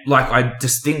 And like, I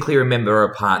distinctly remember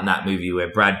a part in that movie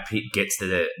where Brad Pitt gets to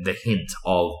the hint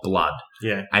of blood.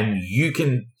 Yeah. And you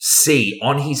can see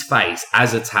on his face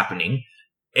as it's happening,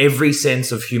 every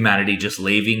sense of humanity just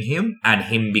leaving him and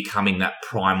him becoming that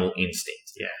primal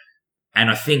instinct. Yeah. And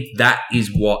I think that is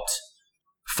what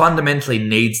fundamentally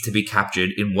needs to be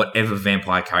captured in whatever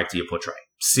vampire character you portray.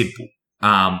 Simple.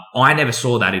 I never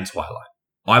saw that in Twilight.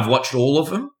 I've watched all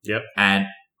of them. Yep. And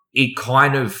it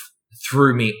kind of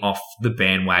threw me off the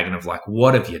bandwagon of like,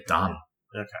 what have you done?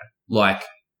 Okay. Like,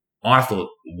 I thought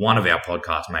one of our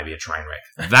podcasts may be a train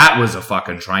wreck. That was a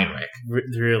fucking train wreck.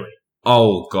 Really?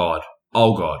 Oh, God.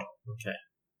 Oh, God. Okay.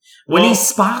 When he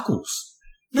sparkles.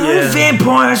 No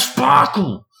vampire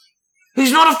sparkle.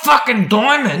 He's not a fucking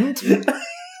diamond.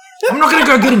 I'm not going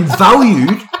to go get him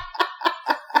valued.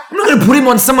 I'm not going to put him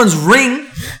on someone's ring.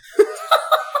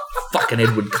 Fucking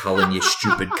Edward Cullen, you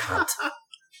stupid cunt.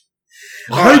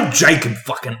 I hope Jacob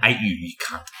fucking ate you, you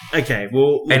cunt. Okay,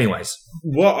 well... Anyways.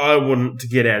 What I want to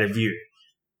get out of you,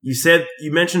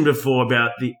 you mentioned before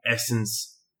about the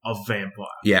essence of vampire.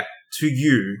 Yeah. To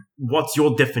you, what's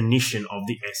your definition of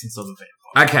the essence of a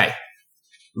vampire? Okay.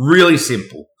 Really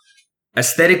simple.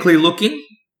 Aesthetically looking,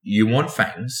 you want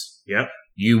fangs. Yep.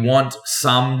 You want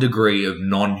some degree of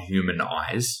non-human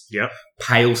eyes. Yep.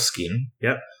 Pale skin.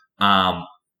 Yep.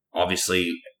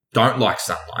 Obviously, don't like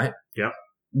sunlight. Yep.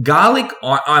 Garlic,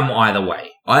 I'm either way.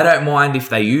 I don't mind if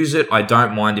they use it. I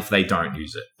don't mind if they don't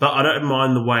use it. But I don't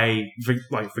mind the way,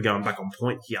 for going back on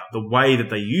point here, the way that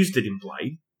they used it in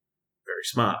Blade, very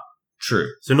smart. True.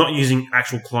 So not using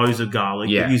actual cloves of garlic,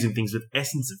 Yeah. but using things with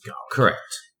essence of garlic. Correct.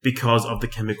 Because of the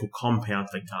chemical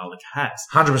compounds that garlic has.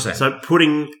 100%. So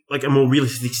putting like a more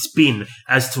realistic spin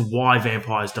as to why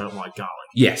vampires don't like garlic.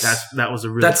 Yes. That was a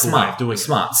really cool way of doing it.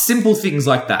 Smart. Simple things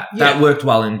like that. Yeah. That worked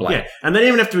well in Blade. Yeah. And they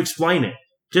didn't even have to explain it.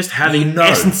 Just having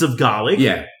essence of garlic.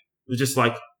 Yeah. Was just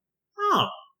like, oh,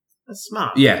 that's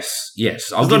smart. Yes. I'll it's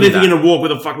give not you if you're that. going to walk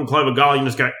with a fucking clove of garlic and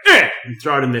just go, and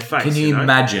throw it in their face. Can you know?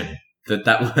 imagine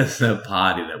that was a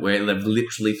part in it where they've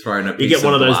literally thrown a piece You get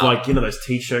one of those, blood. like, you know, those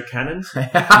t-shirt cannons? You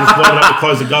just light it up the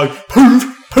clothes and go,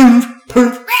 poof, poof,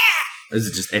 poof. This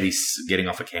is just Eddie getting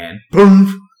off a can.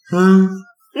 Poof, poof.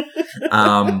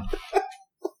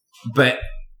 But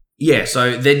yeah,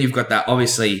 so then you've got that.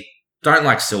 Obviously, don't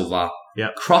like silver.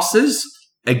 Yep. Crosses,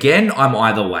 again, I'm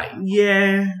either way.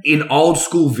 Yeah. In old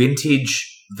school vintage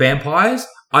vampires,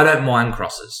 I don't mind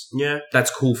crosses. Yeah. That's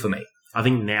cool for me. I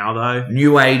think now, though,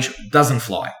 New age doesn't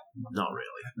fly. not really.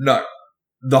 No.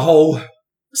 The whole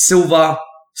silver,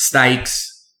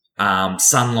 stakes,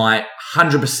 sunlight,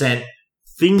 100%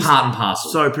 Things, part and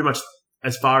parcel. so pretty much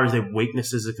as far as their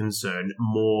weaknesses are concerned,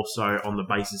 more so on the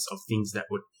basis of things that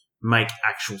would make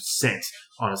actual sense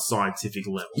on a scientific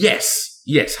level. Yes,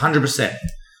 100%.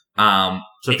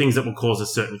 So things that will cause a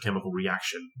certain chemical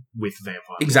reaction with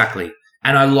vampires. Exactly.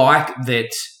 And I like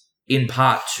that in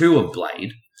part 2 of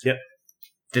Blade, Yep.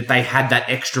 that they had that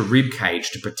extra rib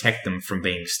cage to protect them from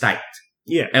being staked.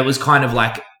 Yeah. It was kind of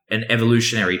like an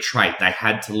evolutionary trait they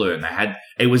had to learn.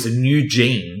 It was a new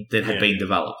gene that had been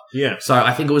developed. Yeah. So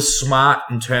I think it was smart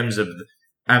in terms of,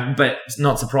 but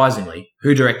not surprisingly,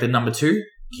 who directed number 2?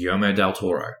 Guillermo del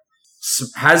Toro.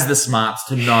 Has the smarts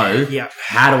to know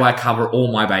how do I cover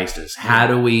all my bases? How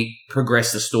do we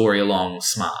progress the story along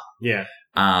smart? Yeah.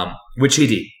 Which he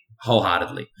did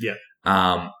wholeheartedly.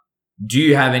 Yeah. Do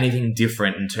you have anything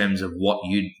different in terms of what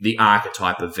the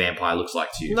archetype of vampire looks like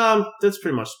to you? No, that's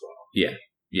pretty much spot on.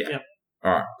 Yeah.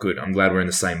 All right, good. I'm glad we're in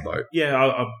the same boat. Yeah,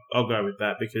 I'll go with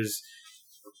that because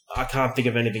I can't think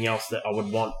of anything else that I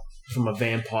would want from a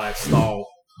vampire style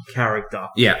character.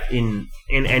 Yeah. In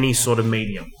any sort of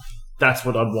medium, that's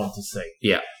what I'd want to see.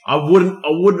 Yeah. I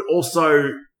would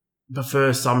also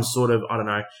prefer some sort of, I don't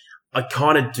know. I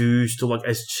kind of do still like,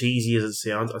 as cheesy as it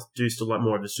sounds, I do still like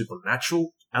more of a supernatural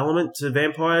element to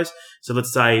vampires. So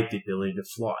let's say the ability to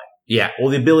fly. Yeah. Or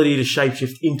the ability to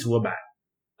shapeshift into a bat.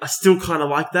 I still kind of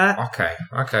like that.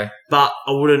 Okay. But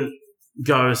I wouldn't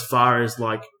go as far as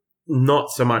like not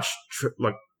so much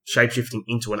like shapeshifting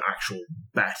into an actual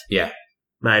bat. Yeah.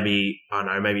 Maybe, I don't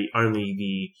know, maybe only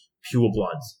the pure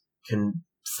bloods can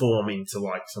form into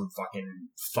like some fucking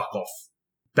fuck off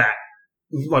bat.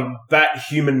 Like bat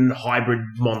human hybrid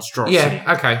monstrosity.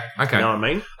 Yeah, okay. You know what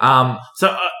I mean?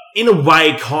 So in a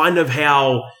way, kind of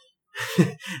how,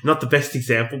 not the best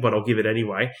example, but I'll give it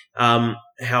anyway,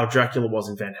 how Dracula was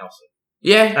in Van Helsing.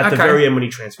 Yeah, At the very end when he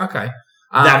transformed. Okay.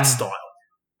 That style.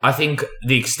 I think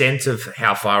the extent of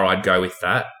how far I'd go with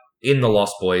that, in The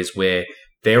Lost Boys, where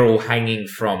they're all hanging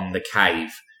from the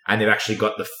cave and they've actually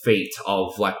got the feet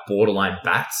of like borderline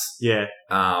bats. Yeah.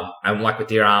 And like with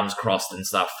their arms crossed and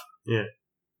stuff. Yeah.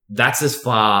 That's as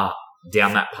far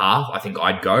down that path I think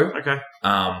I'd go. Okay.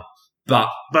 But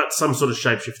some sort of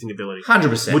shape-shifting ability.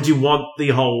 100%. Would you want the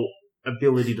whole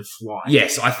ability to fly?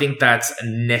 Yes, I think that's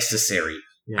necessary.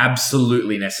 Yeah.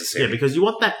 Absolutely necessary. Yeah, because you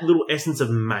want that little essence of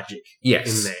magic in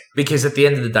there. Because at the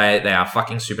end of the day, they are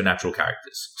fucking supernatural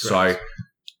characters. Correct. So,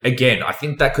 again, I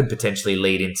think that could potentially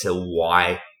lead into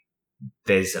why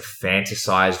there's a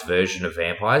fantasized version of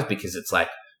vampires, because it's like,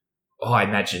 oh, I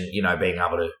imagine, being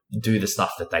able to do the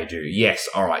stuff that they do. Yes,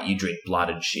 all right, you drink blood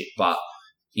and shit, but,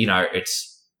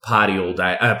 it's party all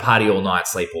day, party all night,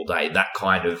 sleep all day, that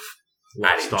kind of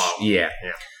lifestyle. Yeah.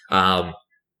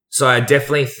 So I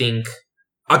definitely think,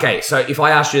 okay, so if I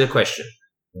asked you the question,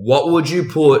 what would you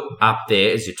put up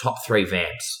there as your top 3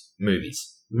 vamps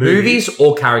movies? Movies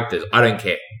or characters? I don't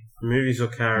care. Movies or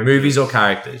characters? Movies or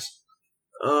characters.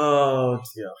 Oh,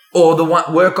 yeah. Or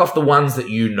work off the ones that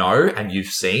you know and you've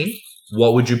seen.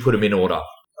 What would you put them in order?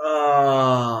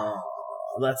 Oh,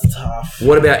 that's tough.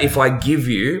 What about if I give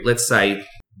you, let's say,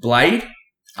 Blade,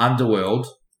 Underworld,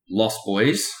 Lost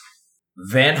Boys,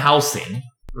 Van Helsing,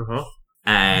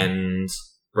 and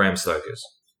Bram Stoker's?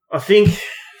 I think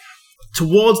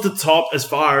towards the top as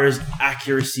far as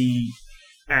accuracy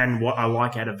and what I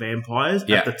like out of vampires.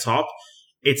 At the top,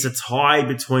 it's a tie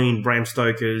between Bram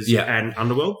Stoker's and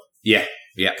Underworld. Yeah.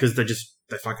 Because they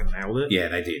fucking nailed it. Yeah,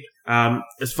 they did.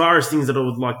 As far as things that I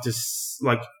would like to,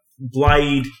 like,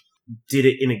 Blade did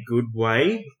it in a good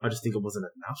way. I just think it wasn't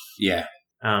enough. Yeah.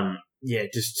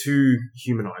 Just too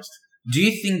humanized. Do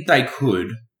you think they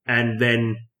could? And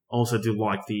then also do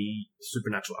like the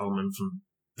supernatural element from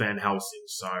Van Helsing.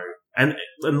 So, and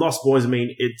Lost Boys, I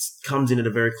mean, it comes in at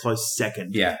a very close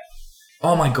second. Yeah.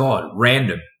 Oh my God,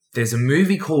 random. There's a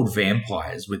movie called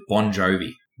Vampires with Bon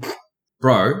Jovi.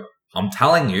 Bro, I'm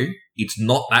telling you, it's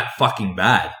not that fucking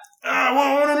bad. I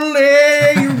want to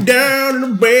lay you down in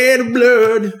a bed of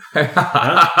blood.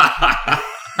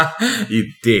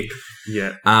 You dick.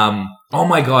 Yeah. Oh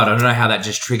my God, I don't know how that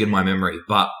just triggered my memory,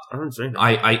 but I haven't seen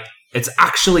it. It's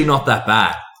actually not that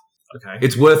bad. Okay.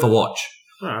 It's worth a watch.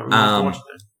 All right, we'll have to watch it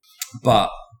then. But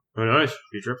who knows?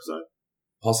 Future episode.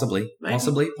 Possibly.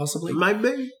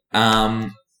 Maybe.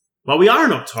 Well, we are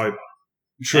in October.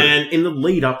 True. And in the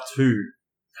lead up to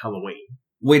Halloween,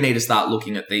 we need to start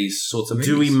looking at these sorts of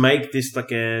movies. Do we make this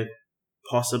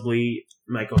possibly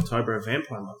make October a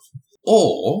vampire month?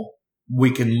 Or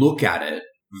we can look at it,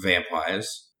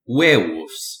 vampires,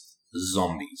 werewolves,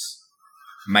 zombies.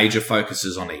 Major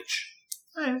focuses on each.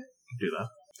 Yeah, do that.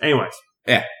 Anyways.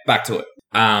 Yeah, back to it.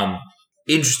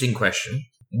 Interesting question.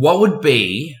 What would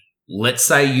be, let's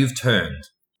say you've turned.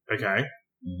 Okay.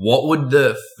 What would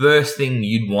the first thing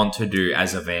you'd want to do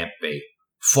as a vamp be?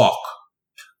 Fuck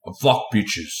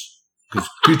bitches. Because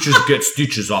bitches get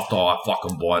stitches after I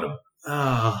fucking bite them.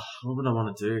 What would I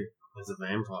want to do as a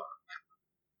vampire?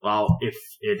 Well, if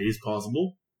it is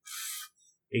possible,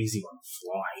 easy one,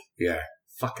 fly. Yeah.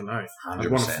 Fucking oath. 100%. I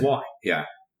want to fly. Yeah.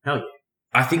 Hell yeah.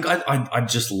 I think I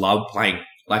just love playing,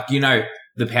 like,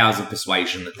 the powers of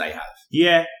persuasion that they have.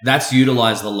 Yeah. That's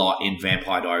utilized a lot in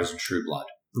Vampire Diaries and True Blood.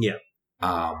 Yeah.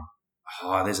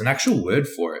 There's an actual word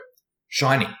for it.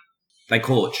 Shining. They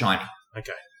call it shining.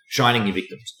 Okay. Shining your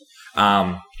victims.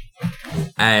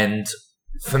 And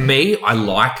for me, I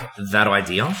like that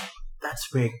idea. That's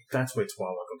where Twilight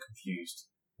got confused.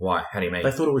 Why? How do you mean?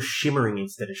 They thought it was shimmering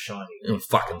instead of shining. You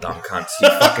fucking dumb cunts. You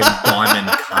fucking diamond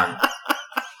cunt.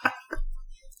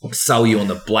 Sell you on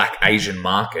the black Asian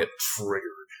market. Triggered.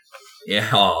 Yeah,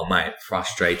 oh, mate.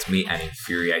 Frustrates me and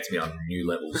infuriates me on new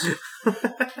levels.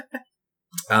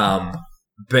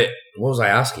 But what was I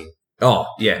asking? Oh,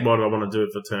 yeah. What do I want to do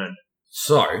for turn?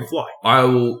 So, fly. I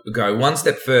will go one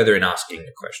step further in asking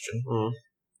the question. Mm.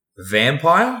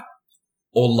 Vampire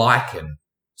or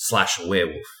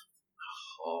lichen/werewolf?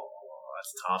 Oh,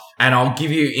 that's tough. And I'll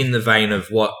give you in the vein of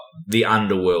what the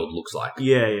underworld looks like.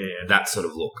 Yeah. That sort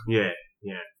of look. Yeah.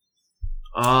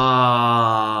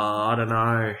 I don't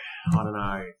know.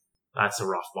 That's a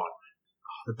rough one.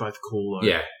 They're both cool though.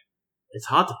 Yeah. It's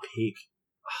hard to pick.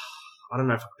 I don't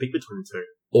know if I could pick between the two.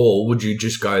 Or would you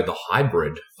just go the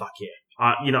hybrid? Fuck yeah.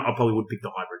 I probably would pick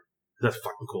the hybrid. That's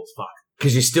fucking cool as fuck.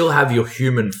 Because you still have your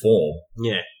human form.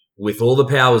 Yeah. With all the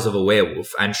powers of a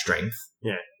werewolf and strength.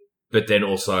 Yeah. But then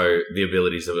also the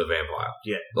abilities of a vampire.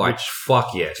 Yeah.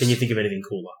 Fuck yes. Can you think of anything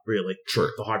cooler, really? True.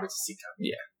 The hybrid's a sick cut.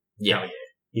 Yeah. Hell yeah.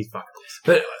 He's fucking awesome.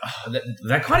 But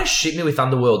that kind of shit me with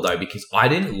Underworld, though, because I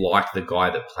didn't like the guy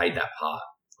that played that part.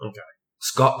 Okay.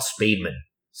 Scott Speedman.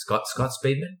 Scott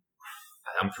Speedman?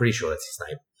 I'm pretty sure that's his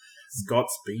name. Scott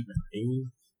Speedman.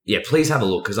 Yeah, please have a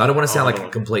look, because I don't want to sound like a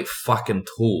complete fucking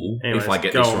tool. Anyways, if I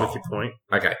get this wrong. Go on with your point.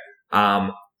 Okay.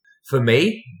 For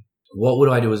me, what would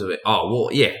I do as a... Oh, well,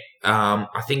 yeah.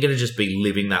 I think it'd just be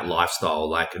living that lifestyle,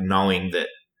 like knowing that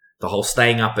the whole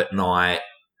staying up at night,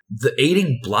 the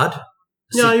eating blood...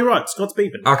 No, you're right. Scott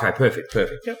Speedman. Okay, perfect.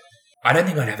 Yep. I don't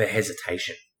think I'd have a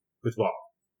hesitation. With what?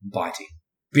 Biting.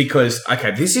 Because,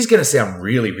 okay, this is going to sound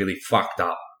really, really fucked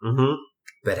up. Mm-hmm.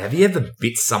 But have you ever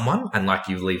bit someone and,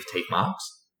 you leave teeth marks?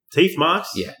 Teeth marks?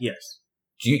 Yeah. Yes.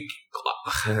 Do you...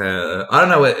 I don't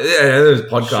know. There's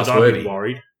podcast Should I worthy. be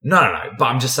worried? No. But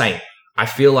I'm just saying, I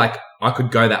feel like I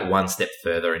could go that one step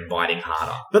further in biting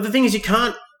harder. But the thing is, you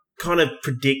can't kind of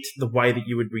predict the way that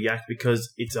you would react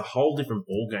because it's a whole different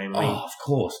ball game. I mean, of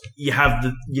course. You'd have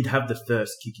the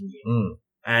thirst kicking in,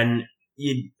 and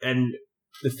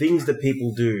the things that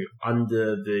people do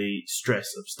under the stress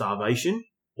of starvation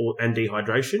and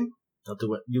dehydration,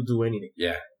 you'll do anything.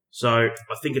 Yeah. So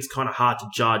I think it's kind of hard to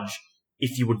judge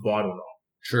if you would bite or not.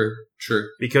 True.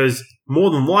 Because more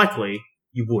than likely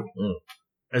you would.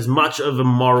 As much of a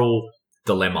moral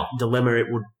dilemma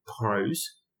it would pose.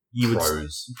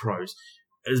 Pros.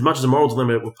 as much as a moral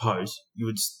dilemma it would pose,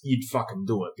 you'd fucking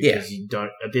do it because you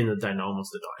don't. At the end of the day, no one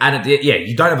wants to die. And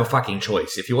you don't have a fucking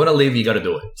choice. If you want to live, you got to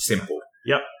do it. Simple.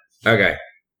 Yep. Okay.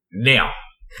 Now,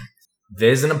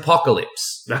 there's an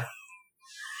apocalypse.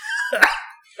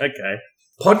 Okay.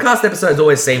 Podcast episodes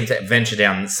always seem to venture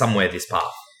down somewhere this path.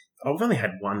 I've only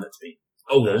had one that's been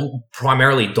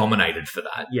primarily dominated for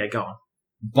that. Yeah, go on.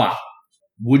 But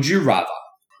would you rather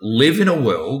live in a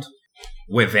world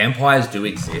where vampires do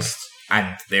exist,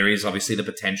 and there is obviously the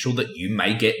potential that you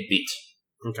may get bit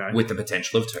with the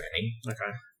potential of turning,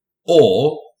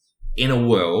 or in a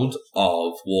world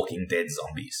of Walking Dead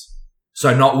zombies?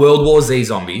 So not World War Z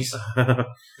zombies,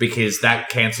 because that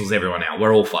cancels everyone out.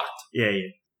 We're all fucked. Yeah.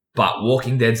 But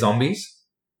Walking Dead zombies,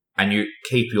 and you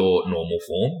keep your normal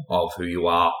form of who you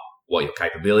are, what your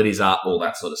capabilities are, all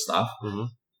that sort of stuff,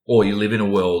 or you live in a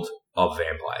world of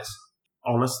vampires.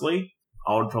 Honestly,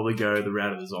 I would probably go the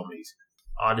route of the zombies.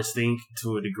 I just think,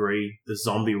 to a degree, the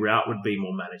zombie route would be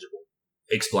more manageable.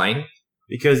 Explain.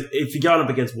 Because if you're going up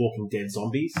against Walking Dead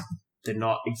zombies, they're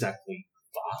not exactly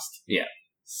fast. Yeah.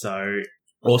 So...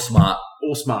 Or smart.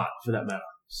 Or smart, for that matter.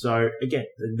 So, again,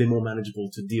 they're more manageable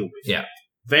to deal with. Yeah.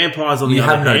 Vampires, on the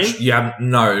other hand... You have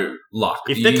no luck.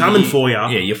 If they're coming for you... Yeah,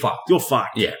 you're fucked. You're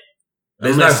fucked. Yeah.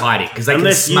 There's no hiding, because they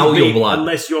can smell your blood.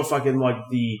 Unless you're fucking like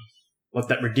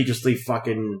that ridiculously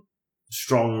fucking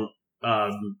strong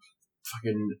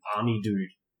fucking army dude.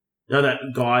 You know that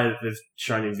guy that they've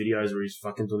shown in videos where he's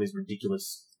fucking doing these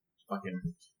ridiculous fucking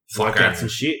workouts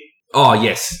and shit? Oh,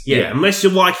 yes. Yeah. Unless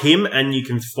you're like him and you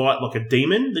can fight like a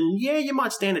demon, then yeah, you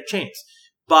might stand a chance.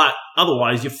 But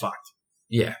otherwise, you're fucked.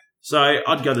 Yeah. So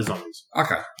I'd go the zombies.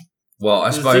 Okay. Well, I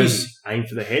suppose... Easy. Aim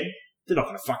for the head. They're not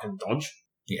going to fucking dodge.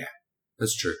 Yeah.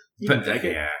 That's true. But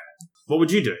yeah. What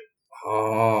would you do?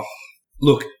 Oh,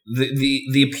 look,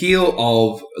 the appeal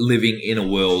of living in a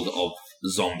world of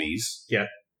zombies. Yeah.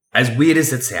 As weird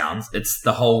as it sounds, it's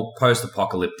the whole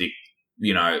post-apocalyptic,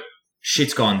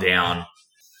 shit's gone down.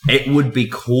 It would be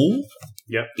cool.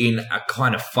 Yep. In a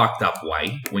kind of fucked up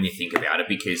way when you think about it,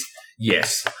 because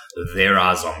yes, there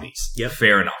are zombies. Yep.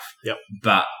 Fair enough. Yep.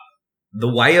 But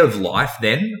the way of life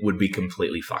then would be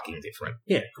completely fucking different.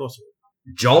 Yeah, of course.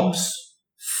 Jobs,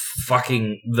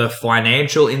 fucking the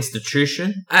financial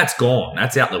institution, that's gone.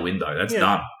 That's out the window. That's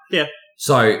done. Yeah.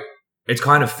 So it's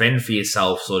kind of fend for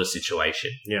yourself sort of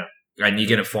situation. Yeah. And you're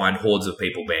going to find hordes of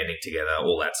people banding together,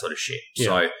 all that sort of shit. Yeah.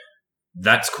 So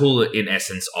that's cool in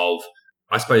essence of,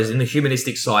 I suppose, in the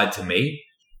humanistic side to me,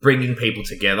 bringing people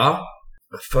together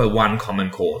for one common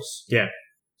cause. Yeah.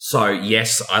 So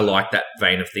yes, I like that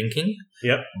vein of thinking.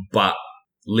 Yep. But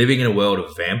living in a world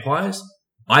of vampires,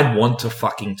 I'd want to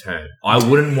fucking turn. I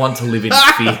wouldn't want to live in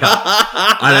fear.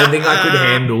 I don't think I could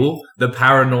handle the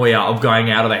paranoia of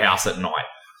going out of the house at night.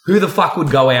 Who the fuck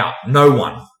would go out? No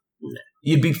one.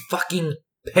 You'd be fucking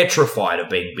petrified of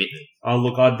being bitten. Oh,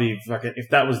 look, I'd be fucking... If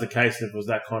that was the case, if it was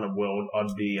that kind of world,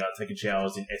 I'd be taking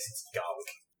showers in essence garlic.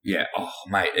 Yeah. Oh,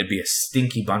 mate, it'd be a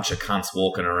stinky bunch of cunts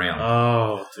walking around.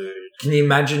 Oh, dude. Can you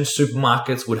imagine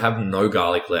supermarkets would have no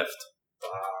garlic left?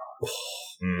 Oh,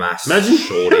 massive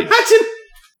shortage.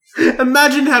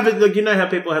 Imagine having, like, you know how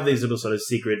people have these little sort of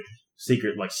secret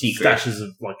stashes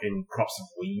of, like, in crops of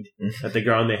weed that they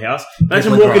grow in their house.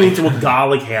 Imagine walking into a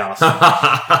garlic house.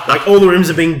 Like, all the rooms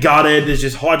are being gutted. There's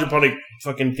just hydroponic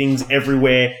fucking things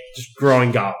everywhere, just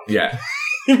growing garlic. Yeah.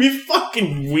 It'd be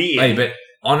fucking weird. Hey, but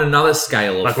on another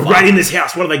scale of... Like, we're right in this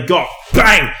house. What have they got?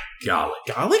 Bang! Garlic.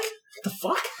 Garlic? What the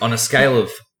fuck? On a scale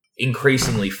of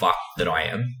increasingly fucked that I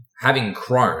am, having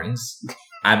Crohn's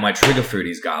and my trigger food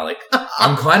is garlic,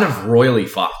 I'm kind of royally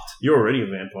fucked. You're already a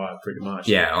vampire, pretty much.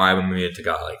 Yeah, I'm immune to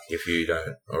garlic, if you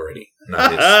don't already know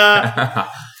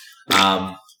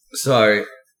this. So,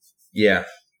 yeah,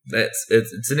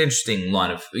 it's an interesting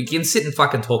line of... You can sit and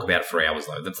fucking talk about it for hours,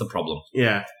 though. That's the problem.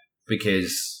 Yeah.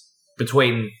 Because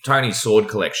between Tony's sword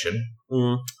collection,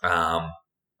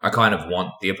 I kind of want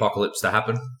the apocalypse to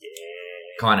happen.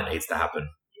 Yeah. Kind of needs to happen.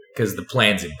 Because the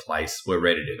plan's in place. We're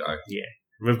ready to go. Yeah.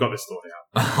 We've got this sorted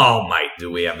out. Oh, mate,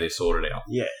 do we have this sorted out?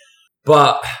 Yeah.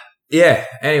 But, yeah,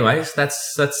 anyways,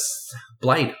 that's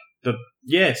Blade.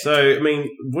 Yeah, so, I mean,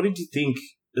 what did you think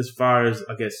as far as,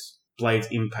 I guess, Blade's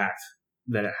impact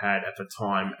that it had at the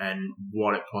time and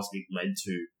what it possibly led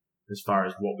to as far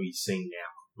as what we see now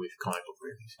with comic book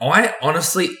movies? I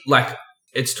honestly, like,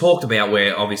 it's talked about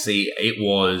where, obviously, it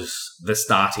was the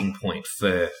starting point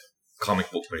for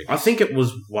comic book movies. I think it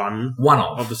was one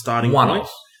of the starting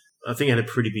points. I think it had a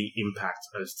pretty big impact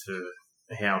as to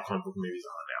how comic book movies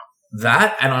are now.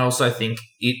 That, and I also think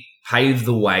it paved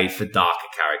the way for darker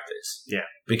characters. Yeah.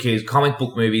 Because comic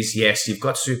book movies, yes, you've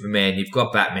got Superman, you've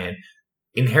got Batman,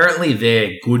 inherently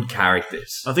they're good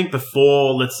characters. I think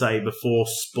before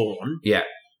Spawn, yeah,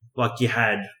 like you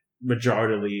had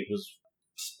majority it was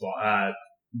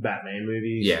Batman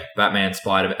movies. Yeah, Batman,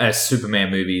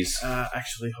 Superman movies.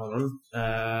 Actually, hold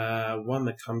on. One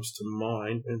that comes to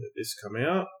mind, when did this come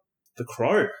out? The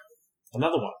Crow.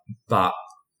 Another one. But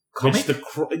comic?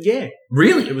 Yeah.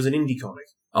 Really? It was an indie comic.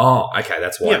 Oh, okay,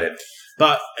 that's why then.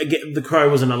 But again, The Crow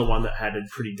was another one that had a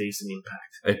pretty decent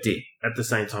impact. It did. At the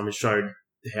same time, it showed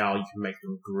how you can make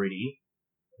them gritty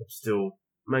and still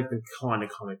make them kind of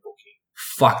comic booky.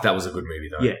 Fuck, that was a good movie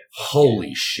though. Yeah.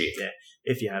 Holy shit. Yeah.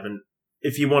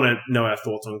 If you want to know our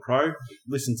thoughts on Crow,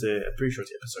 listen to, I'm pretty sure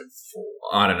it's episode 4.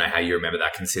 I don't know how you remember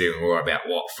that, considering we're about,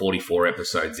 44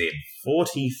 episodes in?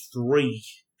 43.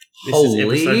 This Holy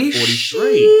is episode 43.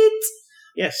 Shit.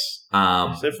 Yes.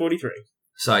 Episode 43.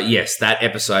 So, yes, that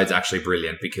episode's actually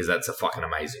brilliant because that's a fucking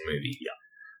amazing movie. Yeah.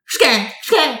 Skang.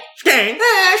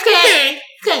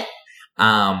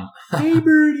 Hey,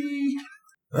 birdie.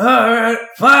 Alright,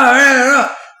 fire it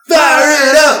up.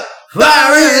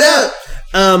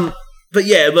 But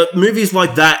yeah, but movies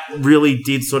like that really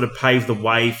did sort of pave the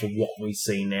way for what we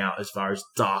see now as far as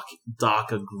darker,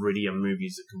 grittier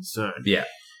movies are concerned. Yeah.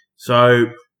 So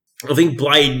I think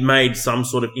Blade made some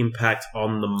sort of impact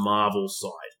on the Marvel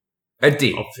side. It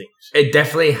did. Of things. It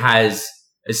definitely has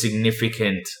a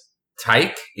significant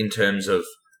take in terms of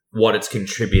what it's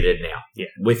contributed now. Yeah.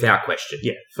 Without question.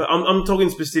 Yeah. I'm talking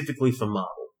specifically for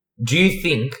Marvel. Do you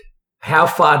think, how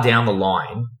far down the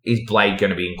line is Blade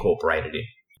going to be incorporated in?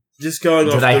 Just going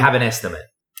off. Do they have an estimate?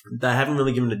 They haven't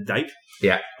really given a date.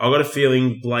 Yeah. I've got a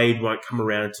feeling Blade won't come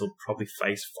around until probably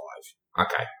Phase 5.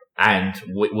 Okay. And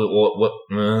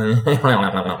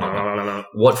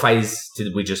what phase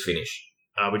did we just finish?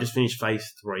 We just finished Phase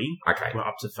 3. Okay. We're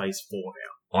up to Phase 4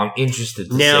 now. I'm interested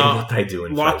to see what they do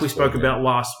in like Phase we 4 spoke about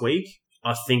last week,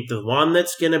 I think the one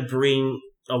that's going to bring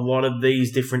a lot of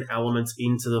these different elements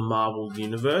into the Marvel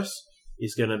universe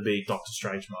is going to be Doctor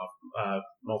Strange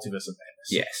Multiverse of Madness.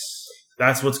 Yes.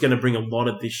 That's what's going to bring a lot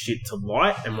of this shit to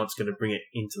light and what's going to bring it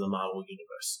into the Marvel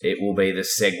universe. It will be the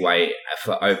segue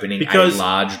for opening a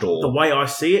large door. The way I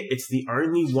see it, it's the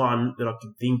only one that I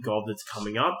can think of that's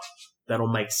coming up that'll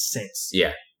make sense.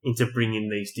 Yeah. Into bringing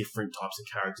these different types of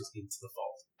characters into the fold.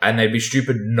 And they'd be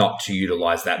stupid not to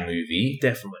utilize that movie.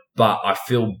 Definitely. But I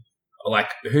feel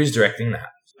like, who's directing that?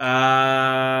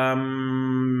 I can't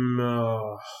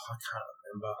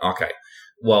remember. Okay.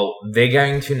 Well, they're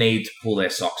going to need to pull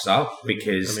their socks up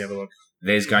because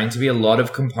there's going to be a lot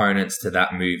of components to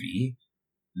that movie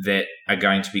that are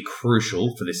going to be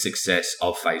crucial for the success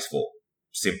of Phase 4.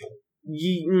 Simple.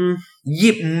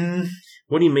 Yep.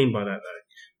 What do you mean by that, though?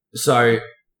 So,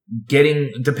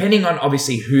 depending on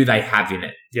obviously who they have in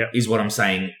it, is what I'm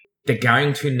saying. They're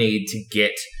going to need to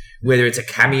get, whether it's a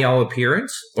cameo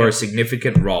appearance or a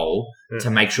significant role,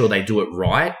 to make sure they do it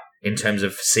right in terms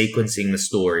of sequencing the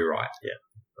story right. Yeah.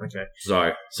 Okay.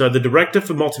 So the director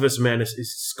for Multiverse of Madness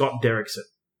is Scott Derrickson.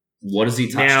 What has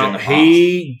he touched in the past?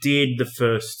 He did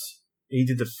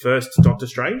the first Doctor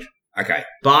Strange. Okay.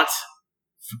 But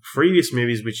for previous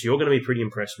movies, which you're going to be pretty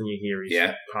impressed when you hear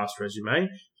his past resume,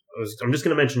 I'm just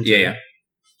going to mention two. Yeah.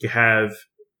 You have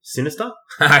Sinister.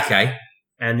 Okay.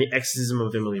 And The Exorcism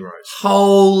of Emily Rose.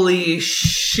 Holy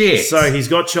shit. So he's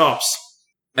got chops.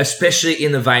 Especially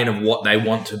in the vein of what they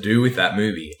want to do with that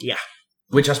movie. Yeah.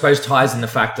 Which I suppose ties in the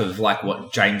fact of like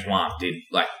what James Wan did.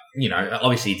 Like, you know,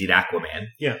 obviously he did Aquaman.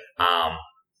 Yeah.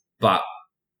 But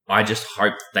I just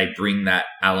hope they bring that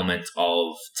element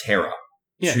of terror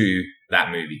to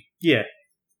that movie. Yeah.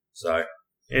 So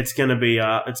it's gonna be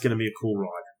a cool ride.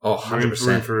 Oh, 100%.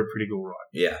 Room for a pretty cool ride.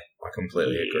 Yeah, I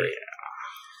completely agree.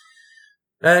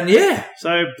 And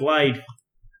so Blade,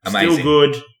 amazing. Still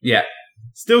good. Yeah,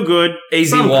 still good. Easy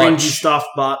Some watch. cringy stuff,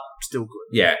 but still good.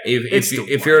 Yeah,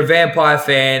 if you're a vampire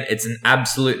fan, it's an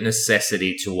absolute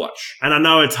necessity to watch. And I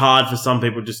know it's hard for some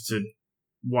people just to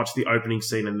watch the opening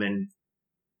scene and then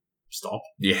stop.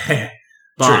 Yeah,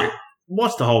 but true.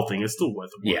 Watch the whole thing. It's still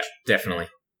worth a watch. Yeah, definitely.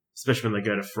 Especially when they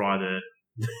go to fry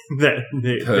the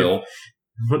Pearl.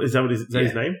 What is that? What is that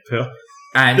his name? Pearl.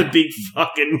 And the big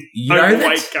fucking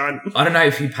overweight gun. I don't know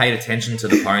if you paid attention to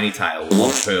the ponytail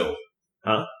of Pearl.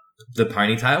 Huh? The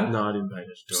ponytail? No, I didn't pay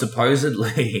attention to it.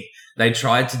 Supposedly, they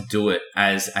tried to do it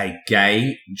as a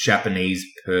gay Japanese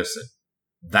person.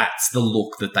 That's the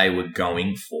look that they were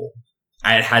going for.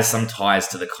 And it has some ties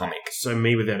to the comic. So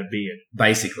me without a beard.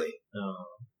 Basically. Oh.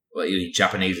 Well, you're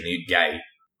Japanese and you're gay.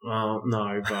 Well,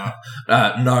 no, but...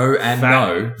 no and fat,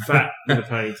 no. Fat with a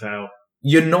ponytail.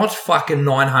 You're not fucking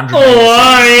 900.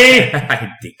 Oi!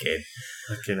 Dickhead.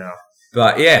 Okay, now.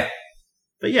 But yeah.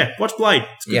 But yeah, watch Blade.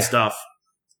 It's good stuff.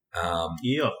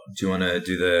 Yeah. Do you want to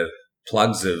do the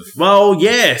plugs of... Well,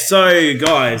 yeah. So,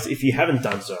 guys, if you haven't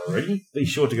done so already, be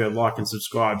sure to go like and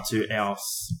subscribe to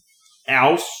ours.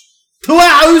 You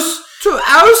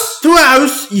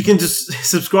can just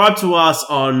subscribe to us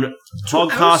on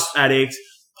Podcast Addict,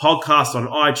 Podcast on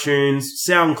iTunes,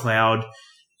 SoundCloud,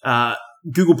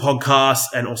 Google Podcasts,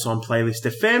 and also on Playlist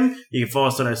FM. You can follow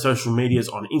us on our social medias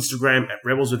on Instagram at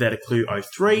Rebels Without a Clue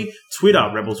 03,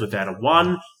 Twitter Rebels Without a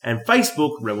 1, and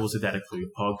Facebook Rebels Without a Clue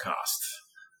Podcast.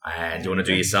 And do you want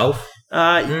to do yourself?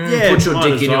 Yeah. Put your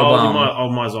dick in your bum. I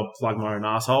might as well plug my own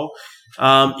asshole.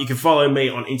 You can follow me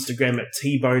on Instagram at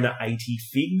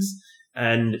tboner80figs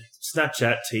and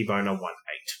Snapchat tboner18.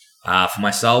 For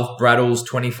myself,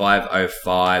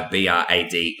 Braddles2505,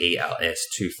 BRADELS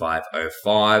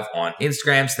 2505 on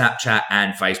Instagram, Snapchat,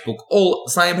 and Facebook, all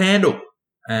the same handle.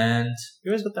 And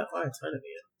you always got that high tone at the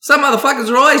end. Some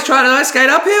motherfuckers are always trying to ice skate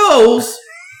up hills.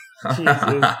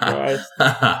 Jesus Christ.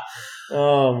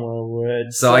 Oh, my word.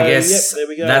 So I guess there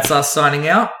we go. That's us signing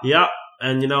out. Yep.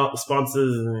 And you know what? The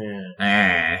sponsors,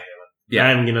 yeah. They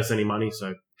haven't given us any money,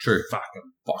 so true. Fuck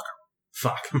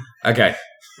them. Okay.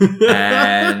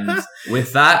 And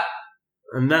with that.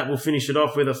 And that will finish it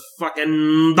off with a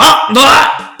fucking...